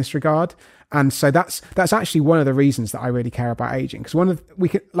is in this regard. And so that's actually one of the reasons that I really care about aging. Because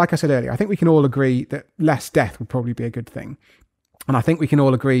like I said earlier, I think we can all agree that less death would probably be a good thing. And I think we can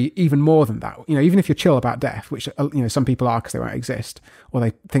all agree even more than that. Even if you're chill about death, which, some people are because they won't exist or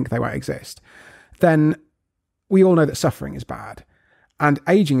they think they won't exist, then we all know that suffering is bad. And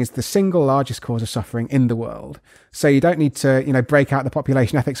aging is the single largest cause of suffering in the world. So you don't need to, break out the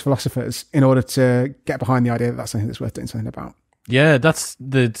population ethics philosophers in order to get behind the idea that that's something that's worth doing something about. Yeah, that's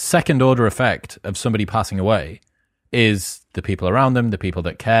the second order effect of somebody passing away is the people around them, the people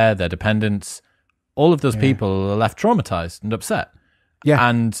that care, their dependents. All of those people are left traumatized and upset. Yeah.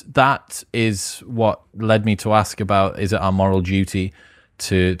 And that is what led me to ask about, is it our moral duty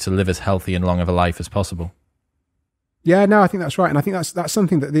to live as healthy and long of a life as possible? Yeah, no, I think that's right. And I think that's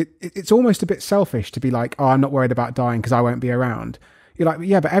something that it's almost a bit selfish to be like, oh, I'm not worried about dying because I won't be around. You're like,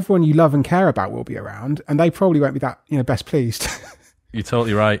 yeah, but everyone you love and care about will be around and they probably won't be that, best pleased. You're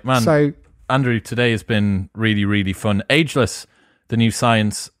totally right, man. So, Andrew, today has been really, really fun. Ageless, the new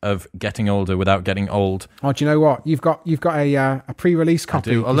science of getting older without getting old. Oh, do you know what? You've got a pre-release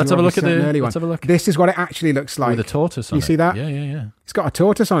copy. Oh, let's have a look at let's have a look. This is what it actually looks like. With a tortoise on it. You see that? Yeah. It's got a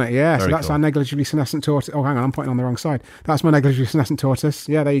tortoise on it, yeah. Very so that's cool. our negligibly senescent tortoise. Oh, hang on, I'm pointing on the wrong side. That's my negligibly senescent tortoise.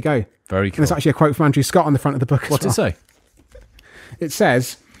 Yeah, there you go. Very cool. And there's actually a quote from Andrew Scott on the front of the book as What's well. it say? It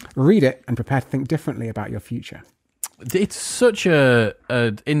says, read it and prepare to think differently about your future. It's such a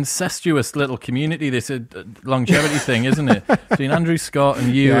incestuous little community, this longevity thing, isn't it? Between Andrew Scott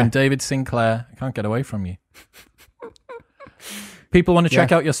and you and David Sinclair. I can't get away from you. People want to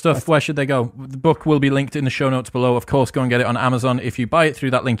check out your stuff. Where should they go? The book will be linked in the show notes below. Of course, go and get it on Amazon. If you buy it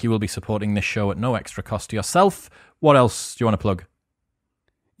through that link, you will be supporting this show at no extra cost to yourself. What else do you want to plug?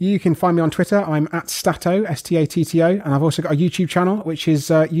 You can find me on Twitter. I'm at Stato, Statto. And I've also got a YouTube channel, which is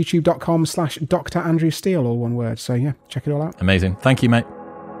youtube.com/Dr. Andrew Steele, all one word. So yeah, check it all out. Amazing. Thank you, mate.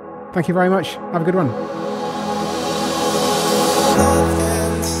 Thank you very much. Have a good one.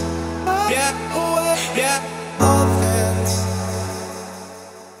 Yeah.